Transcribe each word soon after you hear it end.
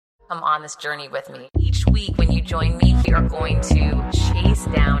Come on this journey with me. Each week when you join me, we are going to chase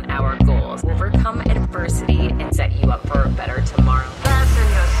down our goals, overcome adversity, and set you up for a better tomorrow. Fasten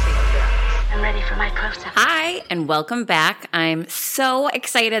your seatbelts. I'm ready for my close-up. Hi, and welcome back. I'm so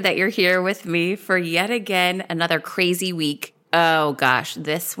excited that you're here with me for yet again another crazy week. Oh gosh,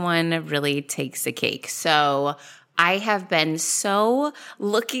 this one really takes the cake. So I have been so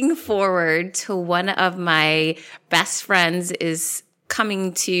looking forward to one of my best friends is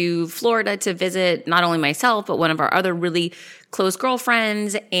coming to Florida to visit not only myself, but one of our other really close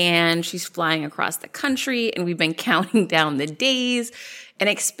girlfriends. And she's flying across the country and we've been counting down the days. And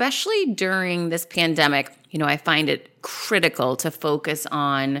especially during this pandemic, I find it critical to focus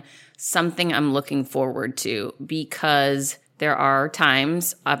on something I'm looking forward to because there are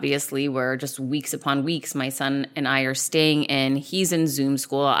times, obviously, where just weeks upon weeks, my son and I are staying in. He's in Zoom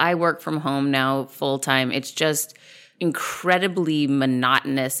school. I work from home now full time. It's just incredibly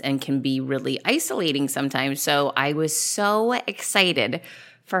monotonous and can be really isolating sometimes. So I was so excited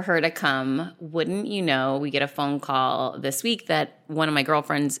for her to come. Wouldn't you know, we get a phone call this week that one of my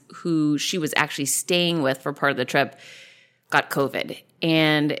girlfriends who she was actually staying with for part of the trip got COVID.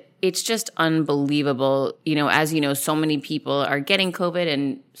 And it's just unbelievable. As you know, so many people are getting COVID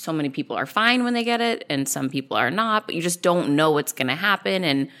and so many people are fine when they get it and some people are not, but you just don't know what's going to happen.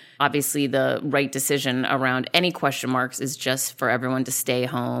 And obviously the right decision around any question marks is just for everyone to stay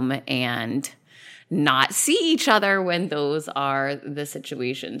home and not see each other when those are the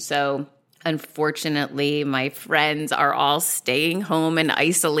situations. So unfortunately, my friends are all staying home and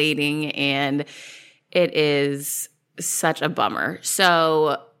isolating, and it is such a bummer.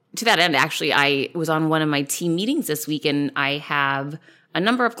 So to that end, actually, I was on one of my team meetings this week, and I have a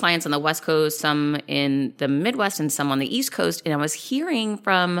number of clients on the West Coast, some in the Midwest, and some on the East Coast. And I was hearing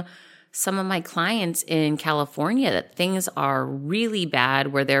from some of my clients in California that things are really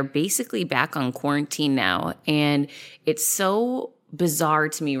bad, where they're basically back on quarantine now. And it's so bizarre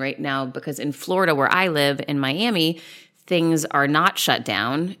to me right now because in Florida, where I live, in Miami, things are not shut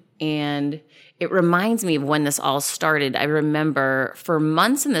down. And it reminds me of when this all started. I remember for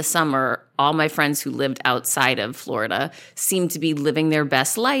months in the summer, all my friends who lived outside of Florida seemed to be living their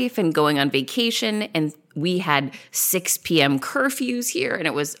best life and going on vacation. And we had 6 p.m. curfews here, and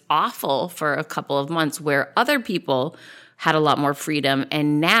it was awful for a couple of months where other people had a lot more freedom.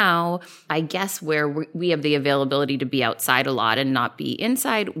 And now, I guess where we have the availability to be outside a lot and not be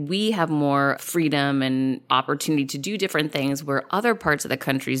inside, we have more freedom and opportunity to do different things where other parts of the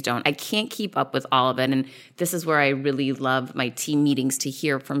countries don't. I can't keep up with all of it. And this is where I really love my team meetings to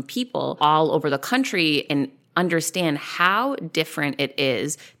hear from people all over the country and understand how different it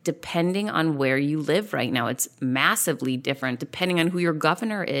is depending on where you live right now. It's massively different depending on who your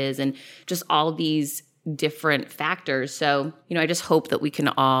governor is and just all these different factors. So, I just hope that we can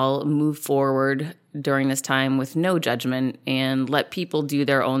all move forward during this time with no judgment and let people do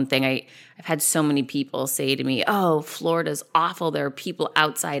their own thing. I've had so many people say to me, oh, Florida's awful. There are people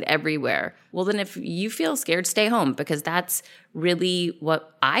outside everywhere. Well, then if you feel scared, stay home, because that's really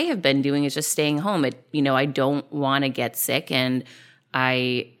what I have been doing, is just staying home. I don't want to get sick, and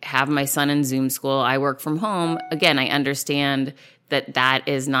I have my son in Zoom school. I work from home. Again, I understand that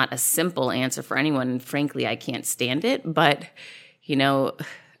is not a simple answer for anyone. And frankly, I can't stand it. But,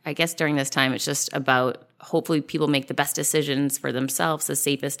 I guess during this time, it's just about hopefully people make the best decisions for themselves, the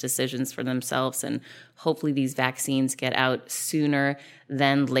safest decisions for themselves. And hopefully these vaccines get out sooner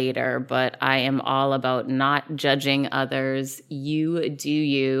than later. But I am all about not judging others. You do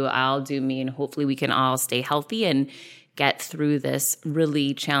you, I'll do me. And hopefully we can all stay healthy and get through this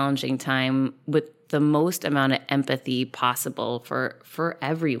really challenging time with the most amount of empathy possible for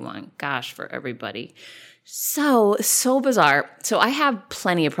everyone. Gosh, for everybody. So bizarre. So I have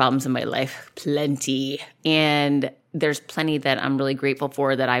plenty of problems in my life, plenty. And there's plenty that I'm really grateful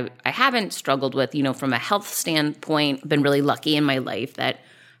for that I haven't struggled with, from a health standpoint. Been really lucky in my life that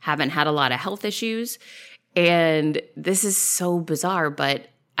haven't had a lot of health issues. And this is so bizarre, but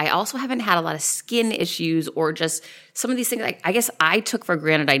I also haven't had a lot of skin issues or just some of these things I guess I took for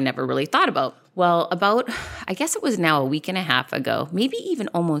granted I never really thought about. Well, I guess it was now a week and a half ago, maybe even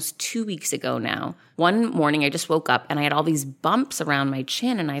almost 2 weeks ago now. One morning I just woke up and I had all these bumps around my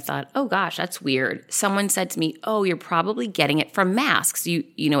chin and I thought, oh gosh, that's weird. Someone said to me, oh, you're probably getting it from masks. You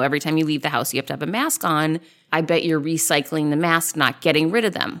know, every time you leave the house, you have to have a mask on. I bet you're recycling the mask, not getting rid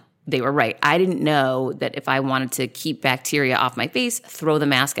of them. They were right. I didn't know that if I wanted to keep bacteria off my face, throw the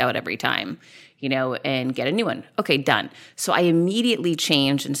mask out every time, and get a new one. Okay, done. So I immediately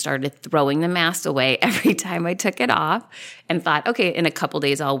changed and started throwing the mask away every time I took it off and thought, okay, in a couple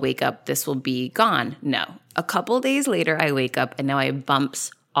days I'll wake up, this will be gone. No. A couple days later I wake up and now I have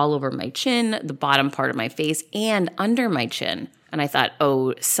bumps all over my chin, the bottom part of my face, and under my chin. And I thought,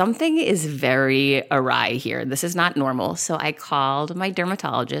 oh, something is very awry here. This is not normal. So I called my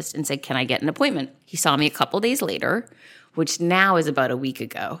dermatologist and said, can I get an appointment? He saw me a couple days later, which now is about a week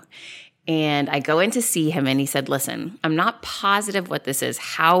ago. And I go in to see him and he said, listen, I'm not positive what this is.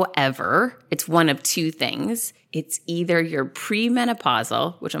 However, it's one of two things. It's either you're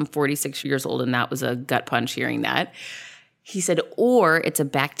premenopausal, which I'm 46 years old, and that was a gut punch hearing that. He said, or it's a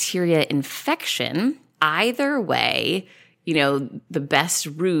bacteria infection. Either way, the best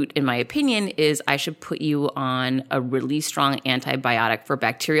route, in my opinion, is I should put you on a really strong antibiotic for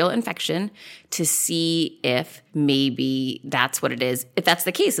bacterial infection to see if maybe that's what it is. If that's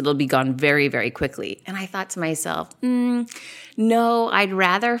the case, it'll be gone very, very quickly. And I thought to myself, no, I'd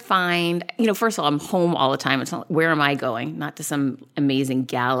rather find, first of all, I'm home all the time. It's not, where am I going? Not to some amazing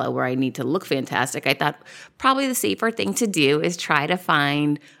gala where I need to look fantastic. I thought probably the safer thing to do is try to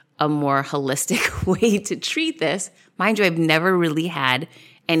find a more holistic way to treat this. Mind you, I've never really had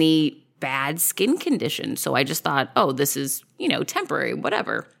any bad skin condition. So I just thought, oh, this is, temporary,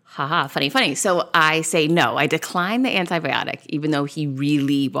 whatever. Haha, funny. So I say no, I decline the antibiotic, even though he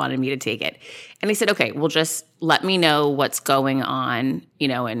really wanted me to take it. And he said, okay, well, just let me know what's going on,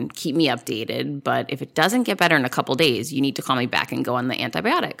 and keep me updated. But if it doesn't get better in a couple days, you need to call me back and go on the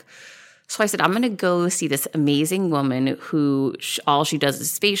antibiotic. So I said, I'm going to go see this amazing woman who all she does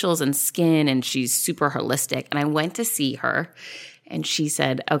is facials and skin, and she's super holistic. And I went to see her, and she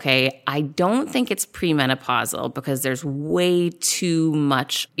said, okay, I don't think it's premenopausal because there's way too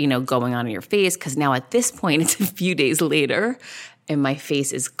much, going on in your face. Because now at this point, it's a few days later, and my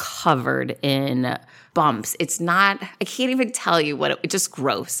face is covered in bumps. It's not, I can't even tell you what it's just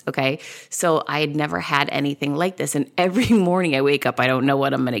gross. Okay. So I had never had anything like this. And every morning I wake up, I don't know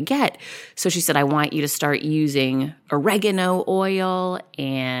what I'm going to get. So she said, I want you to start using oregano oil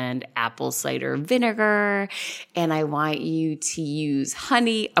and apple cider vinegar. And I want you to use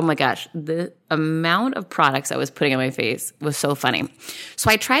honey. Oh my gosh. The amount of products I was putting on my face was so funny. So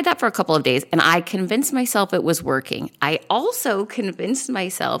I tried that for a couple of days and I convinced myself it was working. I also convinced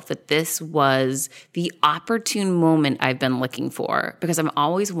myself that this was the opportune moment I've been looking for, because I'm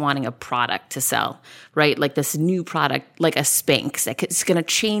always wanting a product to sell, right? Like this new product, like a Spanx that's going to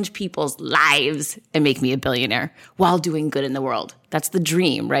change people's lives and make me a billionaire while doing good in the world. That's the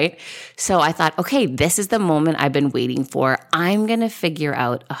dream, right? So I thought, okay, this is the moment I've been waiting for. I'm going to figure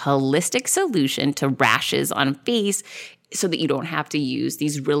out a holistic solution to rashes on face so that you don't have to use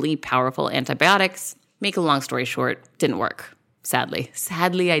these really powerful antibiotics. Make a long story short, didn't work.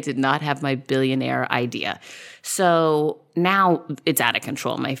 Sadly, I did not have my billionaire idea. So now it's out of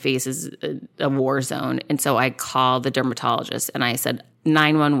control. My face is a war zone. And so I called the dermatologist and I said,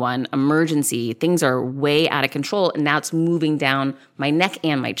 911, emergency, things are way out of control. And now it's moving down my neck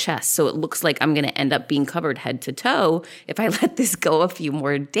and my chest. So it looks like I'm going to end up being covered head to toe if I let this go a few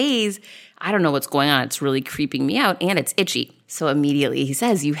more days. I don't know what's going on. It's really creeping me out and it's itchy. So immediately he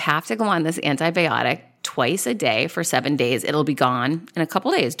says, you have to go on this antibiotic twice a day for 7 days. It'll be gone in a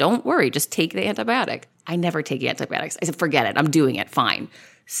couple days. Don't worry. Just take the antibiotic. I never take antibiotics. I said, forget it. I'm doing it. Fine.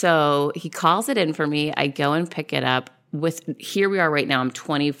 So he calls it in for me. I go and pick it up. Here we are right now. I'm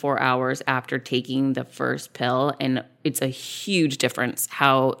 24 hours after taking the first pill, and it's a huge difference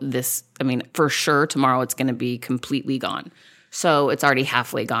for sure tomorrow it's going to be completely gone. So it's already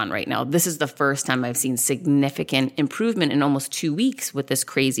halfway gone right now. This is the first time I've seen significant improvement in almost 2 weeks with this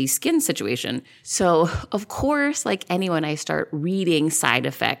crazy skin situation. So of course, like anyone, I start reading side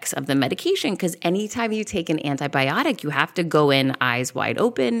effects of the medication, because anytime you take an antibiotic, you have to go in eyes wide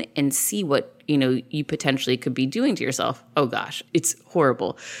open and see what you potentially could be doing to yourself. Oh gosh, it's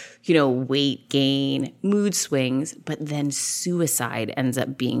horrible. Weight gain, mood swings, but then suicide ends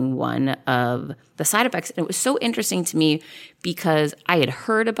up being one of the side effects. And it was so interesting to me because I had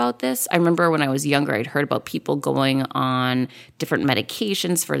heard about this. I remember when I was younger, I'd heard about people going on different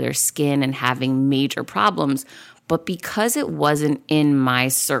medications for their skin and having major problems. But because it wasn't in my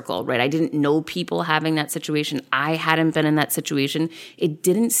circle, right? I didn't know people having that situation. I hadn't been in that situation. It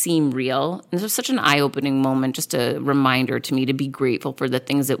didn't seem real. And this was such an eye-opening moment, just a reminder to me to be grateful for the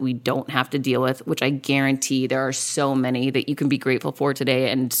things that we don't have to deal with, which I guarantee there are so many that you can be grateful for today,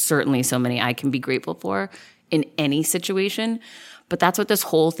 and certainly so many I can be grateful for. in any situation. But that's what this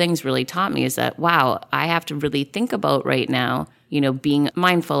whole thing's really taught me is that, wow, I have to really think about right now, being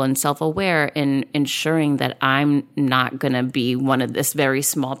mindful and self-aware and ensuring that I'm not going to be one of this very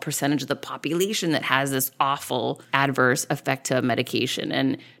small percentage of the population that has this awful adverse effect to medication,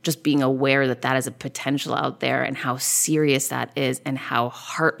 and just being aware that that is a potential out there and how serious that is and how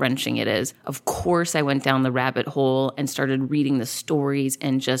heart-wrenching it is. Of course, I went down the rabbit hole and started reading the stories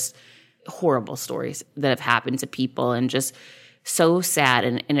and just horrible stories that have happened to people, and just so sad.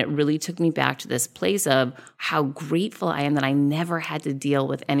 And it really took me back to this place of how grateful I am that I never had to deal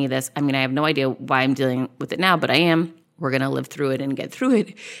with any of this. I mean, I have no idea why I'm dealing with it now, but I am. We're going to live through it and get through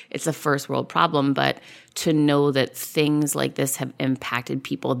it. It's a first world problem. But to know that things like this have impacted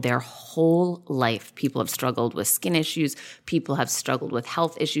people their whole life. People have struggled with skin issues. People have struggled with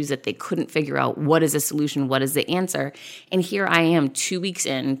health issues that they couldn't figure out what is the solution, what is the answer. And here I am 2 weeks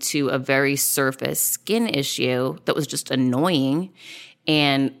into a very surface skin issue that was just annoying.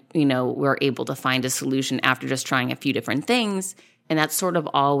 And, we're able to find a solution after just trying a few different things. And that's sort of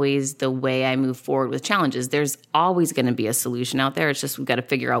always the way I move forward with challenges. There's always going to be a solution out there. It's just we've got to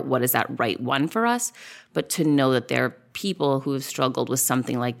figure out what is that right one for us. But to know that there are people who have struggled with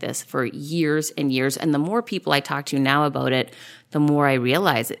something like this for years and years. And the more people I talk to now about it, the more I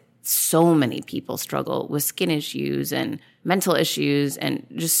realize that so many people struggle with skin issues and mental issues and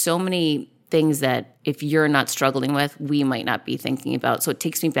just so many things that if you're not struggling with, we might not be thinking about. So it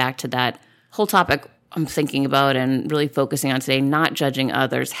takes me back to that whole topic I'm thinking about and really focusing on today, not judging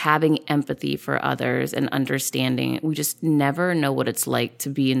others, having empathy for others and understanding. We just never know what it's like to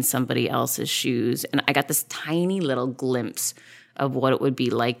be in somebody else's shoes. And I got this tiny little glimpse of what it would be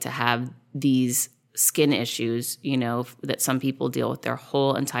like to have these skin issues, that some people deal with their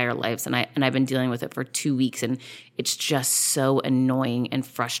whole entire lives. And I've been dealing with it for 2 weeks, and it's just so annoying and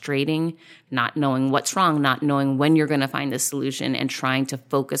frustrating, not knowing what's wrong, not knowing when you're going to find the solution and trying to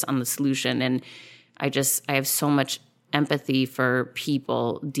focus on the solution. And I have so much empathy for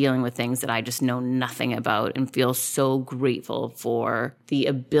people dealing with things that I just know nothing about, and feel so grateful for the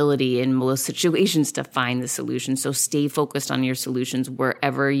ability in most situations to find the solution. So stay focused on your solutions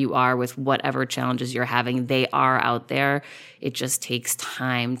wherever you are with whatever challenges you're having. They are out there. It just takes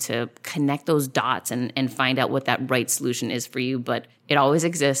time to connect those dots and find out what that right solution is for you. But it always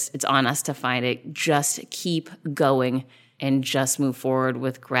exists. It's on us to find it. Just keep going. And just move forward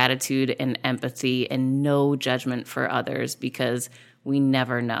with gratitude and empathy and no judgment for others, because we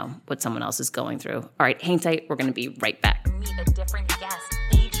never know what someone else is going through. All right, hang tight. We're going to be right back. Meet a different guest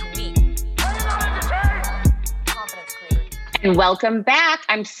each week. Confidence creator. And welcome back.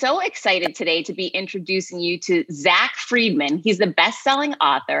 I'm so excited today to be introducing you to Zack Friedman. He's the best-selling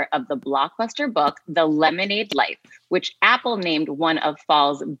author of the blockbuster book, The Lemonade Life, which Apple named one of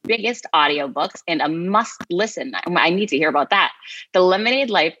fall's biggest audiobooks and a must-listen. I need to hear about that. The Lemonade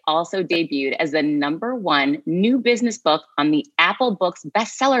Life also debuted as the #1 new business book on the Apple Books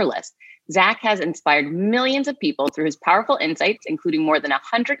bestseller list. Zack has inspired millions of people through his powerful insights, including more than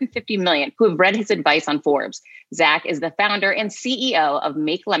 150 million who have read his advice on Forbes. Zack is the founder and CEO of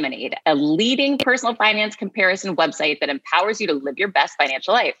Make Lemonade, a leading personal finance comparison website that empowers you to live your best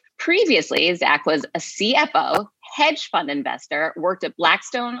financial life. Previously, Zack was a CFO, hedge fund investor, worked at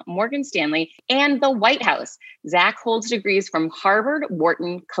Blackstone, Morgan Stanley, and the White House. Zack holds degrees from Harvard,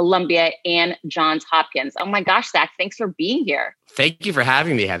 Wharton, Columbia, and Johns Hopkins. Oh my gosh, Zack, thanks for being here. Thank you for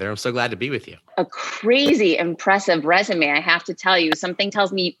having me, Heather. I'm so glad to be with you. A crazy impressive resume, I have to tell you. Something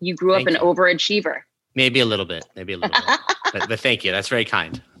tells me you grew up an overachiever. Maybe a little bit. But thank you. That's very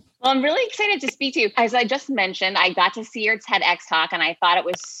kind. Well, I'm really excited to speak to you. As I just mentioned, I got to see your TEDx talk, and I thought it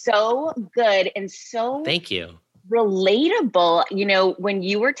was so good and so thank you. Relatable. When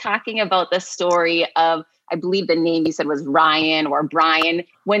you were talking about the story of, I believe the name you said was Ryan or Brian,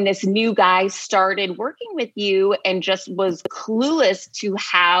 when this new guy started working with you and just was clueless to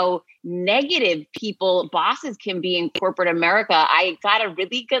how negative bosses can be in corporate America, I got a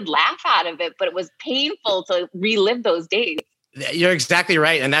really good laugh out of it, but it was painful to relive those days. You're exactly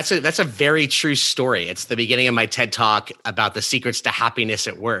right. And that's a very true story. It's the beginning of my TED Talk about the secrets to happiness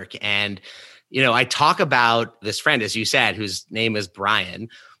at work. And, I talk about this friend, as you said, whose name is Brian,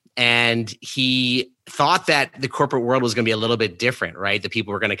 and he thought that the corporate world was going to be a little bit different, right? That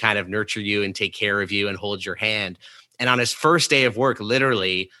people were going to kind of nurture you and take care of you and hold your hand. And on his first day of work,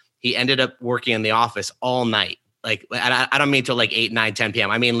 literally, he ended up working in the office all night. Like, I don't mean till like 8, 9, 10 p.m.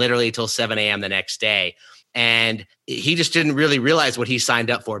 I mean, literally till 7 a.m. the next day. And he just didn't really realize what he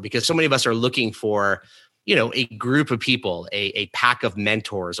signed up for, because so many of us are looking for a group of people, a pack of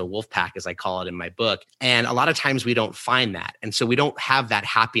mentors, a wolf pack, as I call it in my book. And a lot of times we don't find that. And so we don't have that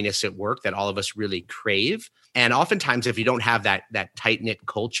happiness at work that all of us really crave. And oftentimes, if you don't have that tight-knit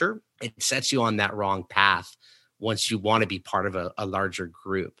culture, it sets you on that wrong path once you want to be part of a larger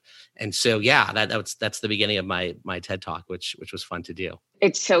group. And so, yeah, that's the beginning of my TED Talk, which was fun to do.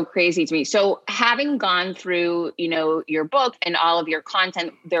 It's so crazy to me. So having gone through, your book and all of your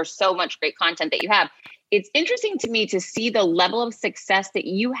content, there's so much great content that you have. It's interesting to me to see the level of success that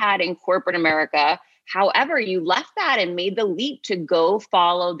you had in corporate America. However, you left that and made the leap to go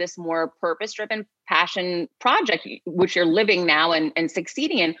follow this more purpose-driven passion project, which you're living now and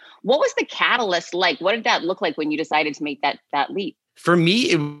succeeding in. What was the catalyst like? What did that look like when you decided to make that leap? For me,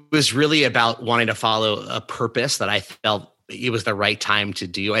 it was really about wanting to follow a purpose that I felt it was the right time to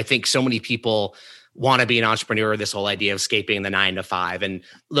do. I think so many people want to be an entrepreneur, this whole idea of escaping the 9 to 5. And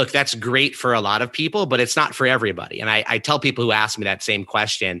look, that's great for a lot of people, but it's not for everybody. And I tell people who ask me that same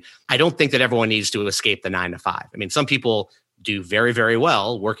question, I don't think that everyone needs to escape the 9 to 5. I mean, some people do very, very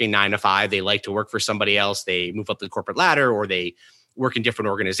well working 9 to 5. They like to work for somebody else. They move up the corporate ladder or they work in different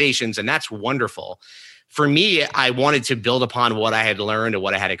organizations, and that's wonderful. For me, I wanted to build upon what I had learned and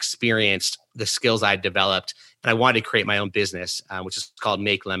what I had experienced, the skills I had developed, and I wanted to create my own business, which is called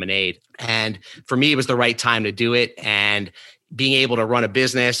Make Lemonade. And for me, it was the right time to do it. And being able to run a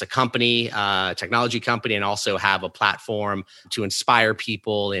business, a company, technology company, and also have a platform to inspire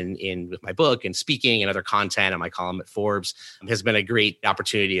people in with my book and speaking and other content on my column at Forbes has been a great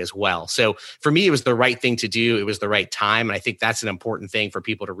opportunity as well. So for me, it was the right thing to do. It was the right time. And I think that's an important thing for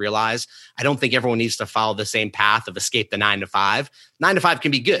people to realize. I don't think everyone needs to follow the same path of escape the 9 to 5. 9 to 5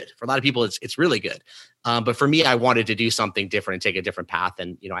 can be good. For a lot of people, it's really good. But for me, I wanted to do something different and take a different path.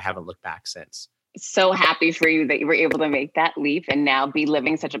 And, I haven't looked back since. So happy for you that you were able to make that leap and now be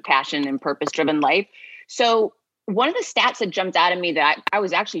living such a passion and purpose-driven life. So one of the stats that jumped out at me that I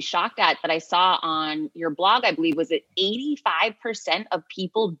was actually shocked at that I saw on your blog, I believe, was that 85% of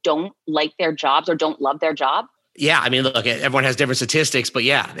people don't like their jobs or don't love their job. Yeah. I mean, look, everyone has different statistics, but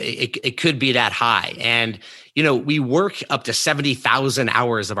yeah, it could be that high. And, we work up to 70,000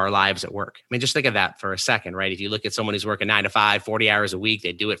 hours of our lives at work. I mean, just think of that for a second, right? If you look at someone who's working 9 to 5, 40 hours a week,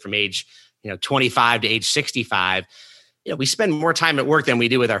 they do it from age 25 to age 65, we spend more time at work than we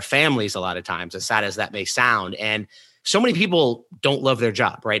do with our families a lot of times, as sad as that may sound. And so many people don't love their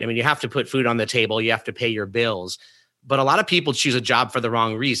job, right? I mean, you have to put food on the table, you have to pay your bills, but a lot of people choose a job for the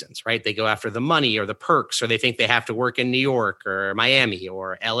wrong reasons, right? They go after the money or the perks, or they think they have to work in New York or Miami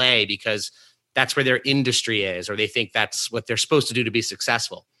or LA because that's where their industry is, or they think that's what they're supposed to do to be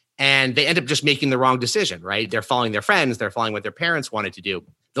successful. And they end up just making the wrong decision, right? They're following their friends, they're following what their parents wanted to do.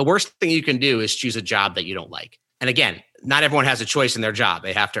 The worst thing you can do is choose a job that you don't like. And again, not everyone has a choice in their job.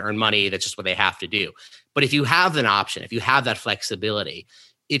 They have to earn money. That's just what they have to do. But if you have an option, if you have that flexibility,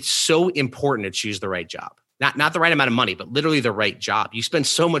 it's so important to choose the right job. Not the right amount of money, but literally the right job. You spend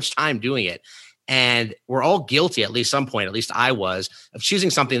so much time doing it. And we're all guilty, at least some point, at least I was, of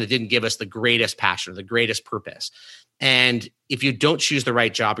choosing something that didn't give us the greatest passion or the greatest purpose. And if you don't choose the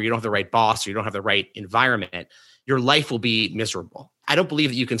right job, or you don't have the right boss, or you don't have the right environment, your life will be miserable. I don't believe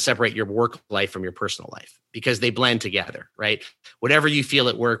that you can separate your work life from your personal life because they blend together, right? Whatever you feel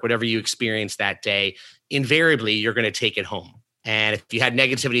at work, whatever you experience that day, invariably, you're going to take it home. And if you had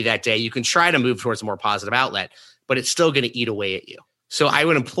negativity that day, you can try to move towards a more positive outlet, but it's still going to eat away at you. So I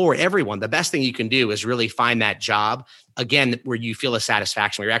would implore everyone, the best thing you can do is really find that job, again, where you feel a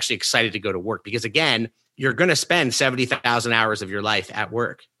satisfaction, where you're actually excited to go to work. Because again, you're going to spend 70,000 hours of your life at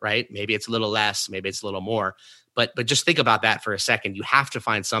work, right? Maybe it's a little less, maybe it's a little more. But just think about that for a second. You have to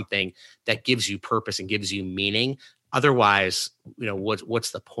find something that gives you purpose and gives you meaning. Otherwise,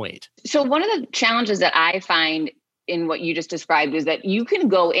 what's the point? So one of the challenges that I find in what you just described is that you can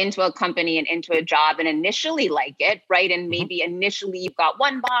go into a company and into a job and initially like it, right? And maybe initially you've got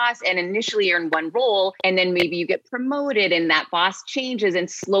one boss and initially you're in one role, and then maybe you get promoted and that boss changes, and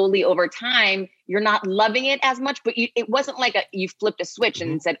slowly over time, you're not loving it as much, but it wasn't like you flipped a switch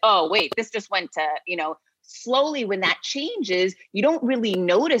and said, oh, wait, this just went to, slowly when that changes, you don't really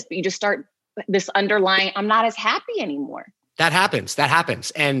notice, but you just start this underlying, I'm not as happy anymore. That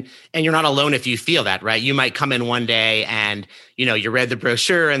happens. And you're not alone if you feel that, right? You might come in one day and, you read the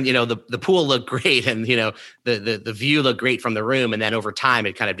brochure and, the pool looked great and, the view looked great from the room. And then over time,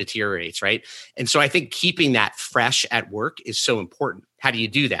 it kind of deteriorates, right? And so I think keeping that fresh at work is so important. How do you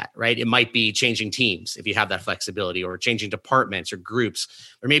do that, right? It might be changing teams if you have that flexibility, or changing departments or groups,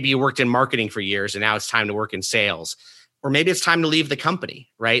 or maybe you worked in marketing for years and now it's time to work in sales. Or maybe it's time to leave the company,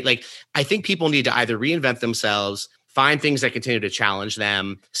 right? Like, I think people need to either reinvent themselves, find things that continue to challenge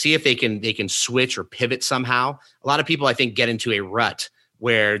them, see if they can switch or pivot somehow. A lot of people, I think, get into a rut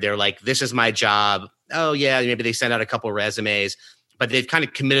where they're like, this is my job. Oh yeah, maybe they send out a couple of resumes, but they've kind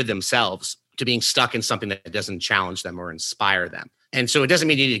of committed themselves to being stuck in something that doesn't challenge them or inspire them. And so it doesn't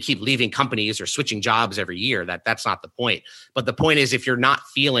mean you need to keep leaving companies or switching jobs every year. That's not the point. But the point is, if you're not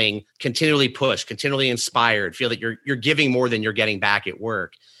feeling continually pushed, continually inspired, feel that you're giving more than you're getting back at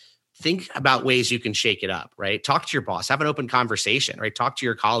work, think about ways you can shake it up, right? Talk to your boss, have an open conversation, right? Talk to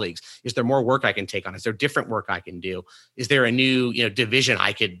your colleagues. Is there more work I can take on? Is there different work I can do? Is there a new, division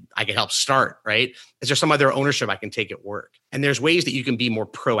I could help start, right? Is there some other ownership I can take at work? And there's ways that you can be more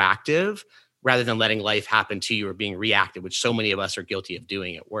proactive rather than letting life happen to you or being reactive, which so many of us are guilty of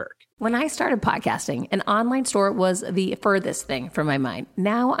doing at work. When I started podcasting, an online store was the furthest thing from my mind.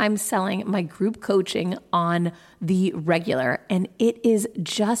 Now I'm selling my group coaching on the regular, and it is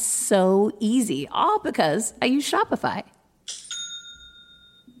just so easy, all because I use Shopify.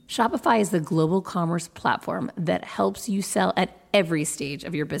 Shopify is the global commerce platform that helps you sell at every stage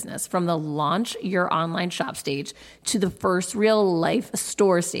of your business, from the launch your online shop stage to the first real life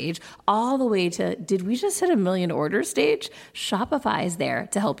store stage, all the way to, did we just hit 1 million orders stage? Shopify is there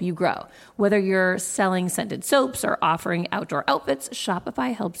to help you grow. Whether you're selling scented soaps or offering outdoor outfits,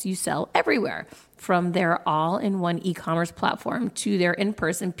 Shopify helps you sell everywhere. From their all-in-one e-commerce platform to their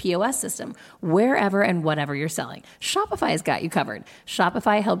in-person POS system, wherever and whatever you're selling, Shopify has got you covered.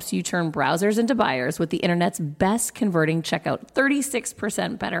 Shopify helps you turn browsers into buyers with the internet's best converting checkout,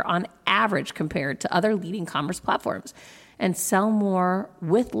 36% better on average compared to other leading commerce platforms, and sell more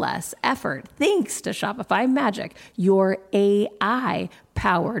with less effort thanks to Shopify Magic, your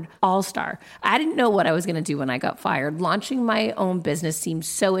AI-powered all-star. I didn't know what I was going to do when I got fired. Launching my own business seemed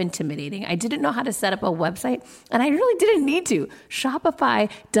so intimidating. I didn't know how to set up a website, and I really didn't need to.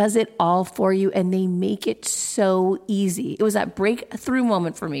 Shopify does it all for you, and they make it so easy. It was that breakthrough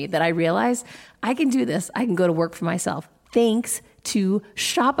moment for me that I realized I can do this. I can go to work for myself thanks to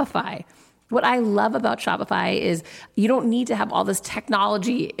Shopify. What I love about Shopify is you don't need to have all this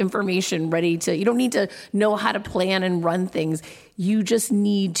technology information ready to, you don't need to know how to plan and run things. You just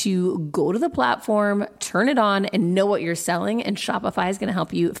need to go to the platform, turn it on, and know what you're selling, and Shopify is going to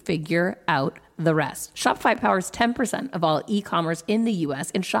help you figure out the rest. Shopify powers 10% of all e-commerce in the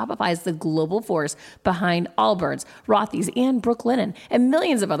U.S., and Shopify is the global force behind Allbirds, Rothy's, and Brooklinen, and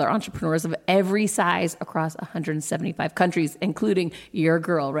millions of other entrepreneurs of every size across 175 countries, including your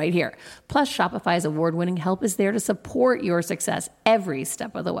girl right here. Plus, Shopify's award-winning help is there to support your success every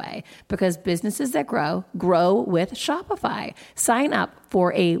step of the way, because businesses that grow, grow with Shopify. Sign up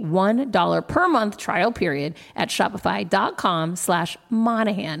for a $1 per month trial period at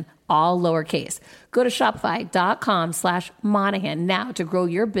shopify.com/Monahan, all lowercase. Go to shopify.com/Monahan now to grow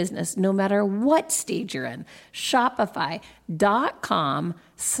your business no matter what stage you're in.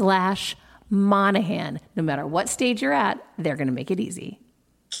 Shopify.com/Monahan. No matter what stage you're at, they're going to make it easy.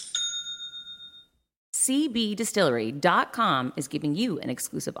 CBDistillery.com is giving you an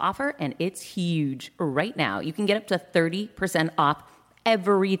exclusive offer, and it's huge. Right now, you can get up to 30% off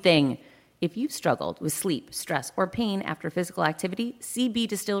everything. If you've struggled with sleep, stress, or pain after physical activity,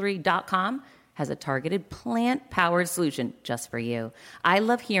 CBDistillery.com has a targeted plant-powered solution just for you. I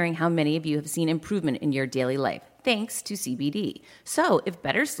love hearing how many of you have seen improvement in your daily life thanks to CBD. So if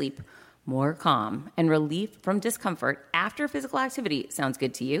better sleep, more calm, and relief from discomfort after physical activity sounds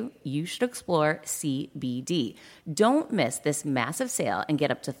good to you, you should explore CBD. Don't miss this massive sale and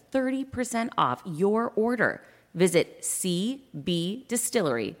get up to 30% off your order. Visit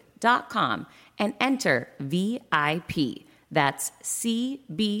CBDistillery.com and enter VIP. That's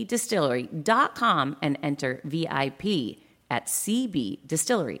CBDistillery.com and enter VIP at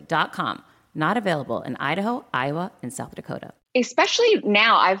CBDistillery.com. Not available in Idaho, Iowa, and South Dakota. Especially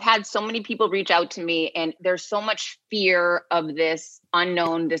now, I've had so many people reach out to me, and there's so much fear of this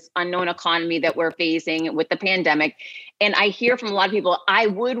unknown economy that we're facing with the pandemic. And I hear from a lot of people, I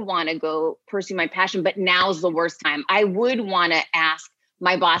would want to go pursue my passion, but now's the worst time. I would want to ask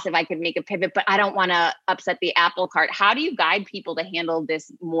my boss if I could make a pivot, but I don't want to upset the apple cart. How do you guide people to handle this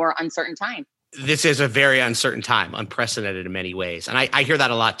more uncertain time? This is a very uncertain time, unprecedented in many ways. And I hear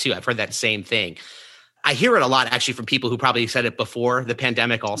that a lot too. I've heard that same thing. I hear it a lot actually from people who probably said it before the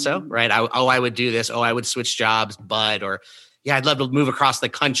pandemic also, right? I would do this. I would switch jobs, or yeah, I'd love to move across the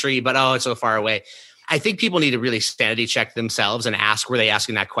country, but it's so far away. I think people need to really sanity check themselves and ask, were they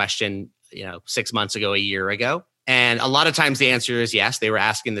asking that question, 6 months ago, a year ago? And a lot of times the answer is yes, they were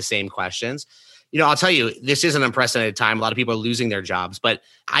asking the same questions. I'll tell you, this is an unprecedented time. A lot of people are losing their jobs, but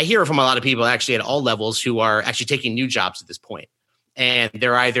I hear from a lot of people actually at all levels who are actually taking new jobs at this point. and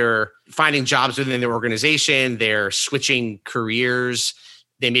they're either finding jobs within their organization, they're switching careers,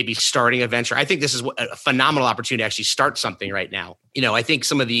 they may be starting a venture. I think this is a phenomenal opportunity to actually start something right now. I think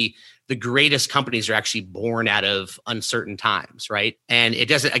some of the greatest companies are actually born out of uncertain times, right? And it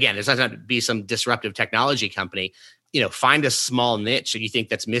doesn't have to be some disruptive technology company. Find a small niche that you think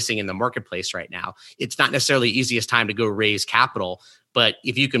that's missing in the marketplace right now. It's not necessarily the easiest time to go raise capital, but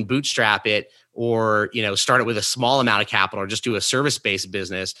if you can bootstrap it or, start it with a small amount of capital or just do a service-based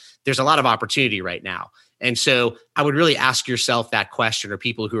business, there's a lot of opportunity right now. And so I would really ask yourself that question, or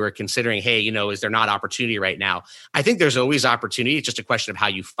people who are considering, hey, is there not opportunity right now? I think there's always opportunity. It's just a question of how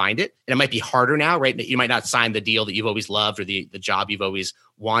you find it. And it might be harder now, right? You might not sign the deal that you've always loved or the job you've always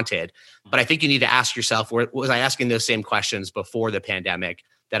wanted. But I think you need to ask yourself, was I asking those same questions before the pandemic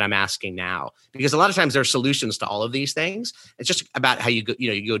that I'm asking now? Because a lot of times there are solutions to all of these things. It's just about how you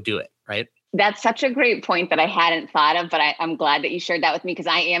go do it, right? That's such a great point that I hadn't thought of, but I'm glad that you shared that with me, because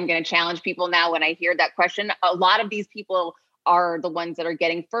I am going to challenge people now when I hear that question. A lot of these people are the ones that are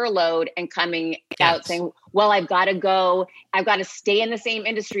getting furloughed and coming out saying, well, I've got to go. I've got to stay in the same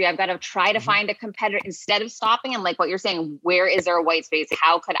industry. I've got to try to find a competitor, instead of stopping and, like what you're saying, where is there a white space?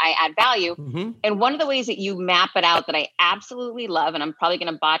 How could I add value? And one of the ways that you map it out that I absolutely love, and I'm probably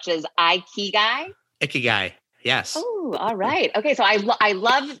going to botch, is Ikigai. Ikigai. Yes. Oh, all right. Okay. So I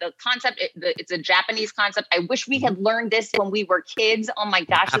love the concept. It's a Japanese concept. I wish we had learned this when we were kids. Oh my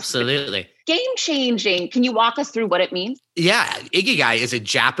gosh. Absolutely. Game changing. Can you walk us through what it means? Yeah. Ikigai is a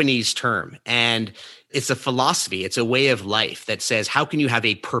Japanese term, and it's a philosophy. It's a way of life that says, how can you have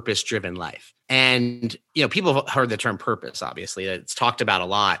a purpose-driven life? And, people have heard the term purpose, obviously. It's talked about a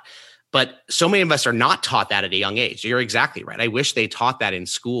lot. But so many of us are not taught that at a young age. You're exactly right. I wish they taught that in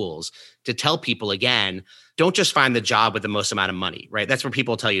schools, to tell people, again, don't just find the job with the most amount of money, right? That's what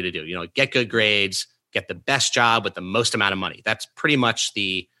people tell you to do. Get good grades, get the best job with the most amount of money. That's pretty much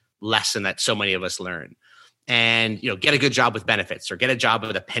the lesson that so many of us learn. And, get a good job with benefits, or get a job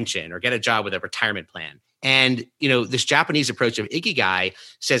with a pension, or get a job with a retirement plan. And, this Japanese approach of Ikigai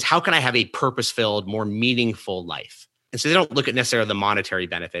says, how can I have a purpose-filled, more meaningful life? And so they don't look at necessarily the monetary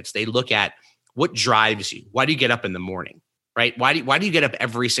benefits. They look at what drives you. Why do you get up in the morning, right? Why do you get up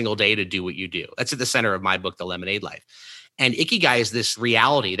every single day to do what you do? That's at the center of my book, The Lemonade Life. And Ikigai is this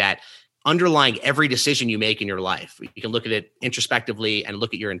reality that underlying every decision you make in your life, you can look at it introspectively and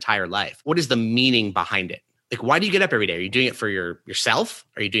look at your entire life. What is the meaning behind it? Like, why do you get up every day? Are you doing it for yourself?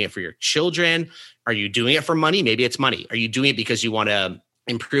 Are you doing it for your children? Are you doing it for money? Maybe it's money. Are you doing it because you want to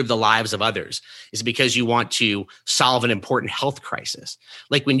improve the lives of others? Is it because you want to solve an important health crisis?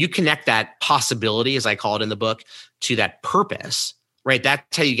 Like, when you connect that possibility, as I call it in the book, to that purpose, right?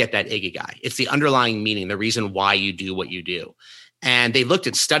 That's how you get that Ikigai. It's the underlying meaning, the reason why you do what you do. And they looked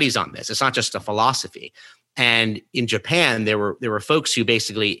at studies on this. It's not just a philosophy. And in Japan, there were folks who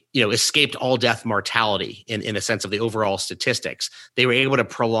basically, escaped all death mortality in the sense of the overall statistics. They were able to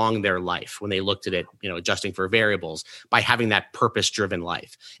prolong their life when they looked at it, adjusting for variables, by having that purpose-driven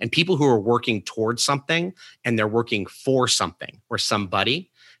life. And people who are working towards something and they're working for something or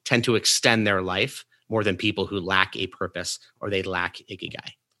somebody tend to extend their life more than people who lack a purpose or they lack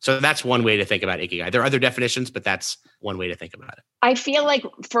Ikigai. So that's one way to think about Ikigai. There are other definitions, but that's one way to think about it. I feel like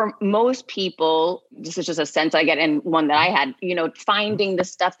for most people, this is just a sense I get, and one that I had, finding the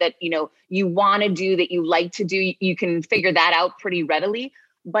stuff that, you want to do, that you like to do, you can figure that out pretty readily.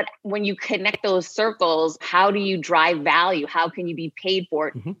 But when you connect those circles, how do you drive value? How can you be paid for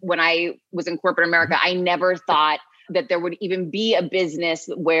it? When I was in corporate America, I never thought that there would even be a business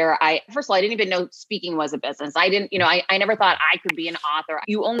where first of all, I didn't even know speaking was a business. I didn't, I never thought I could be an author.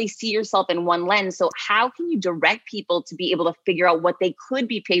 You only see yourself in one lens. So how can you direct people to be able to figure out what they could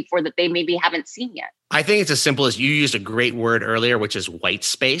be paid for that they maybe haven't seen yet? I think it's as simple as, you used a great word earlier, which is white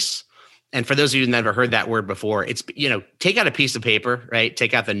space. And for those of you who've never heard that word before, it's, take out a piece of paper, right?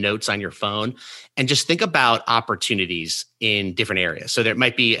 Take out the notes on your phone and just think about opportunities in different areas. So there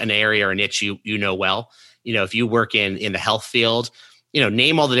might be an area or a niche you know well. If you work in the health field,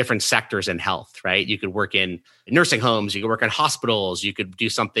 name all the different sectors in health, right? You could work in nursing homes, you could work in hospitals, you could do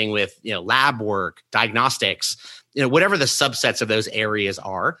something with, lab work, diagnostics, whatever the subsets of those areas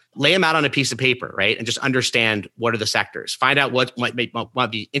are, lay them out on a piece of paper, right? And just understand, what are the sectors, find out what might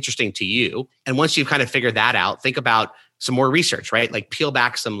be interesting to you. And once you've kind of figured that out, think about some more research, right? Like, peel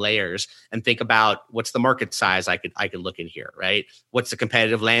back some layers and think about, what's the market size I could look in here, right? What's the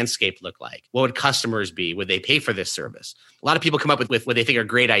competitive landscape look like? What would customers be? Would they pay for this service? A lot of people come up with what they think are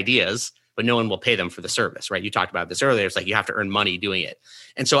great ideas, but no one will pay them for the service, right? You talked about this earlier. It's like, you have to earn money doing it.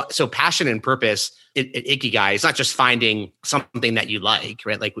 And so passion and purpose at Ikigai is not just finding something that you like,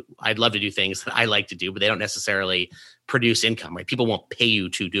 right? Like, I'd love to do things that I like to do, but they don't necessarily produce income, right? People won't pay you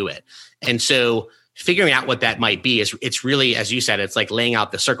to do it. And so figuring out what that might be is, it's really, as you said, it's like laying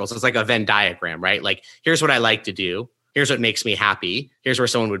out the circles. It's like a Venn diagram, right? Like, here's what I like to do. Here's what makes me happy. Here's where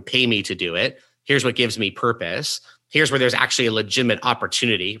someone would pay me to do it. Here's what gives me purpose. Here's where there's actually a legitimate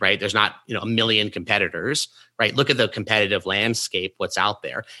opportunity, right? There's not, a million competitors, right? Look at the competitive landscape, what's out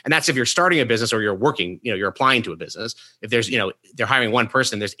there. And that's if you're starting a business or you're working, you're applying to a business. If there's, they're hiring one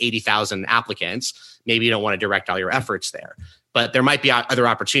person, there's 80,000 applicants, maybe you don't want to direct all your efforts there. But there might be other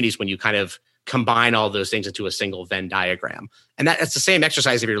opportunities when you kind of combine all those things into a single Venn diagram. And that's the same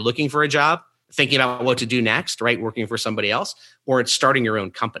exercise if you're looking for a job, thinking about what to do next, right? Working for somebody else, or it's starting your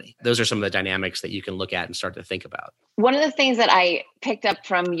own company. Those are some of the dynamics that you can look at and start to think about. One of the things that I picked up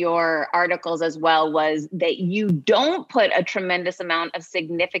from your articles as well was that you don't put a tremendous amount of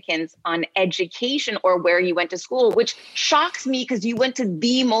significance on education or where you went to school, which shocks me because you went to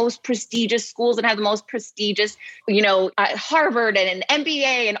the most prestigious schools and have the most prestigious, Harvard and an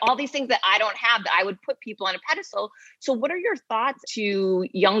MBA and all these things that I don't have, that I would put people on a pedestal. So what are your thoughts to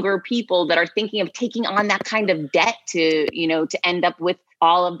younger people that are thinking of taking on that kind of debt to end up with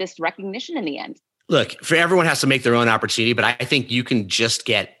all of this recognition in the end? Look, for everyone has to make their own opportunity, but I think you can just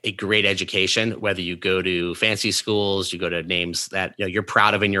get a great education, whether you go to fancy schools, you go to names that you're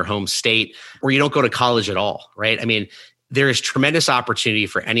proud of in your home state, or you don't go to college at all, right? I mean, there is tremendous opportunity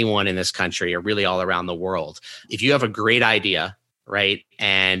for anyone in this country or really all around the world. If you have a great idea, right,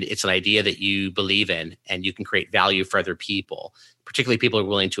 and it's an idea that you believe in and you can create value for other people, particularly people who are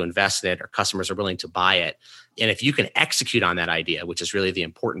willing to invest in it or customers are willing to buy it. And if you can execute on that idea, which is really the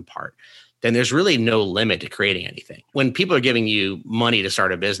important part, then there's really no limit to creating anything. When people are giving you money to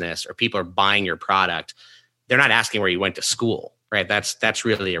start a business or people are buying your product, they're not asking where you went to school, right? That's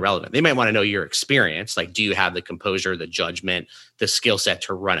really irrelevant. They might want to know your experience. Like, do you have the composure, the judgment, the skill set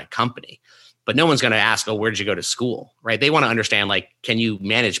to run a company? But no one's going to ask, oh, where did you go to school, right? They want to understand, like, can you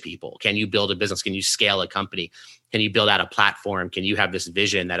manage people? Can you build a business? Can you scale a company? Can you build out a platform? Can you have this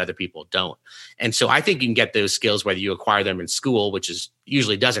vision that other people don't? And so I think you can get those skills whether you acquire them in school, which is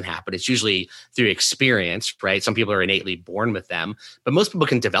usually doesn't happen. It's usually through experience, right? Some people are innately born with them, but most people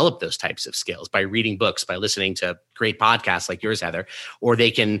can develop those types of skills by reading books, by listening to great podcasts like yours, Heather, or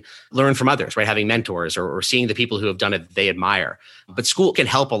they can learn from others, right? Having mentors or seeing the people who have done it that they admire. But school can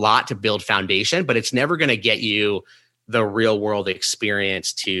help a lot to build foundation, but it's never going to get you the real world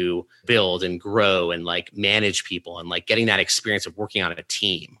experience to build and grow and like manage people and like getting that experience of working on a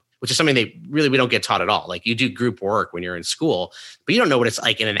team, which is something we don't get taught at all. Like, you do group work when you're in school, but you don't know what it's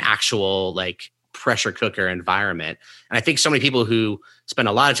like in an actual like pressure cooker environment. And I think so many people who spend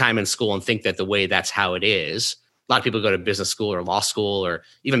a lot of time in school and think that the way that's how it is, a lot of people go to business school or law school or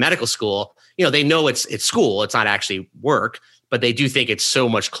even medical school, they know it's school, it's not actually work, but they do think it's so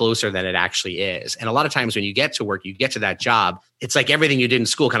much closer than it actually is. And a lot of times when you get to work, you get to that job, it's like everything you did in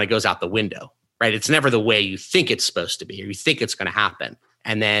school kind of goes out the window, right? It's never the way you think it's supposed to be, or you think it's going to happen.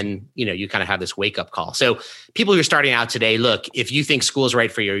 And then, you kind of have this wake up call. So people who are starting out today, look, if you think school is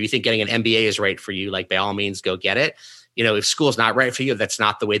right for you, or you think getting an MBA is right for you, like by all means, go get it. If school's not right for you, that's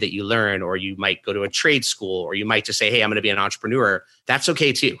not the way that you learn, or you might go to a trade school, or you might just say, hey, I'm going to be an entrepreneur. That's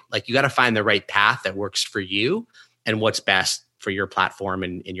okay too. Like, you got to find the right path that works for you and what's best for your platform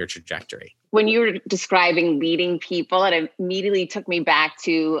and in your trajectory. When you were describing leading people, it immediately took me back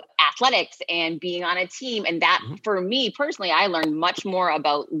to athletics and being on a team. And that, for me personally, I learned much more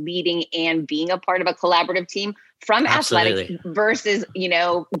about leading and being a part of a collaborative team from athletics versus,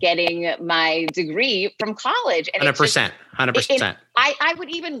 getting my degree from college. And 100%. I would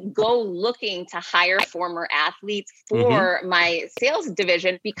even go looking to hire former athletes for my sales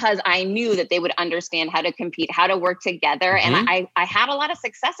division because I knew that they would understand how to compete, how to work together. And I had a lot of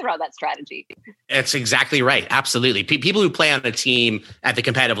success around that strategy. That's exactly right. Absolutely. People who play on a team at the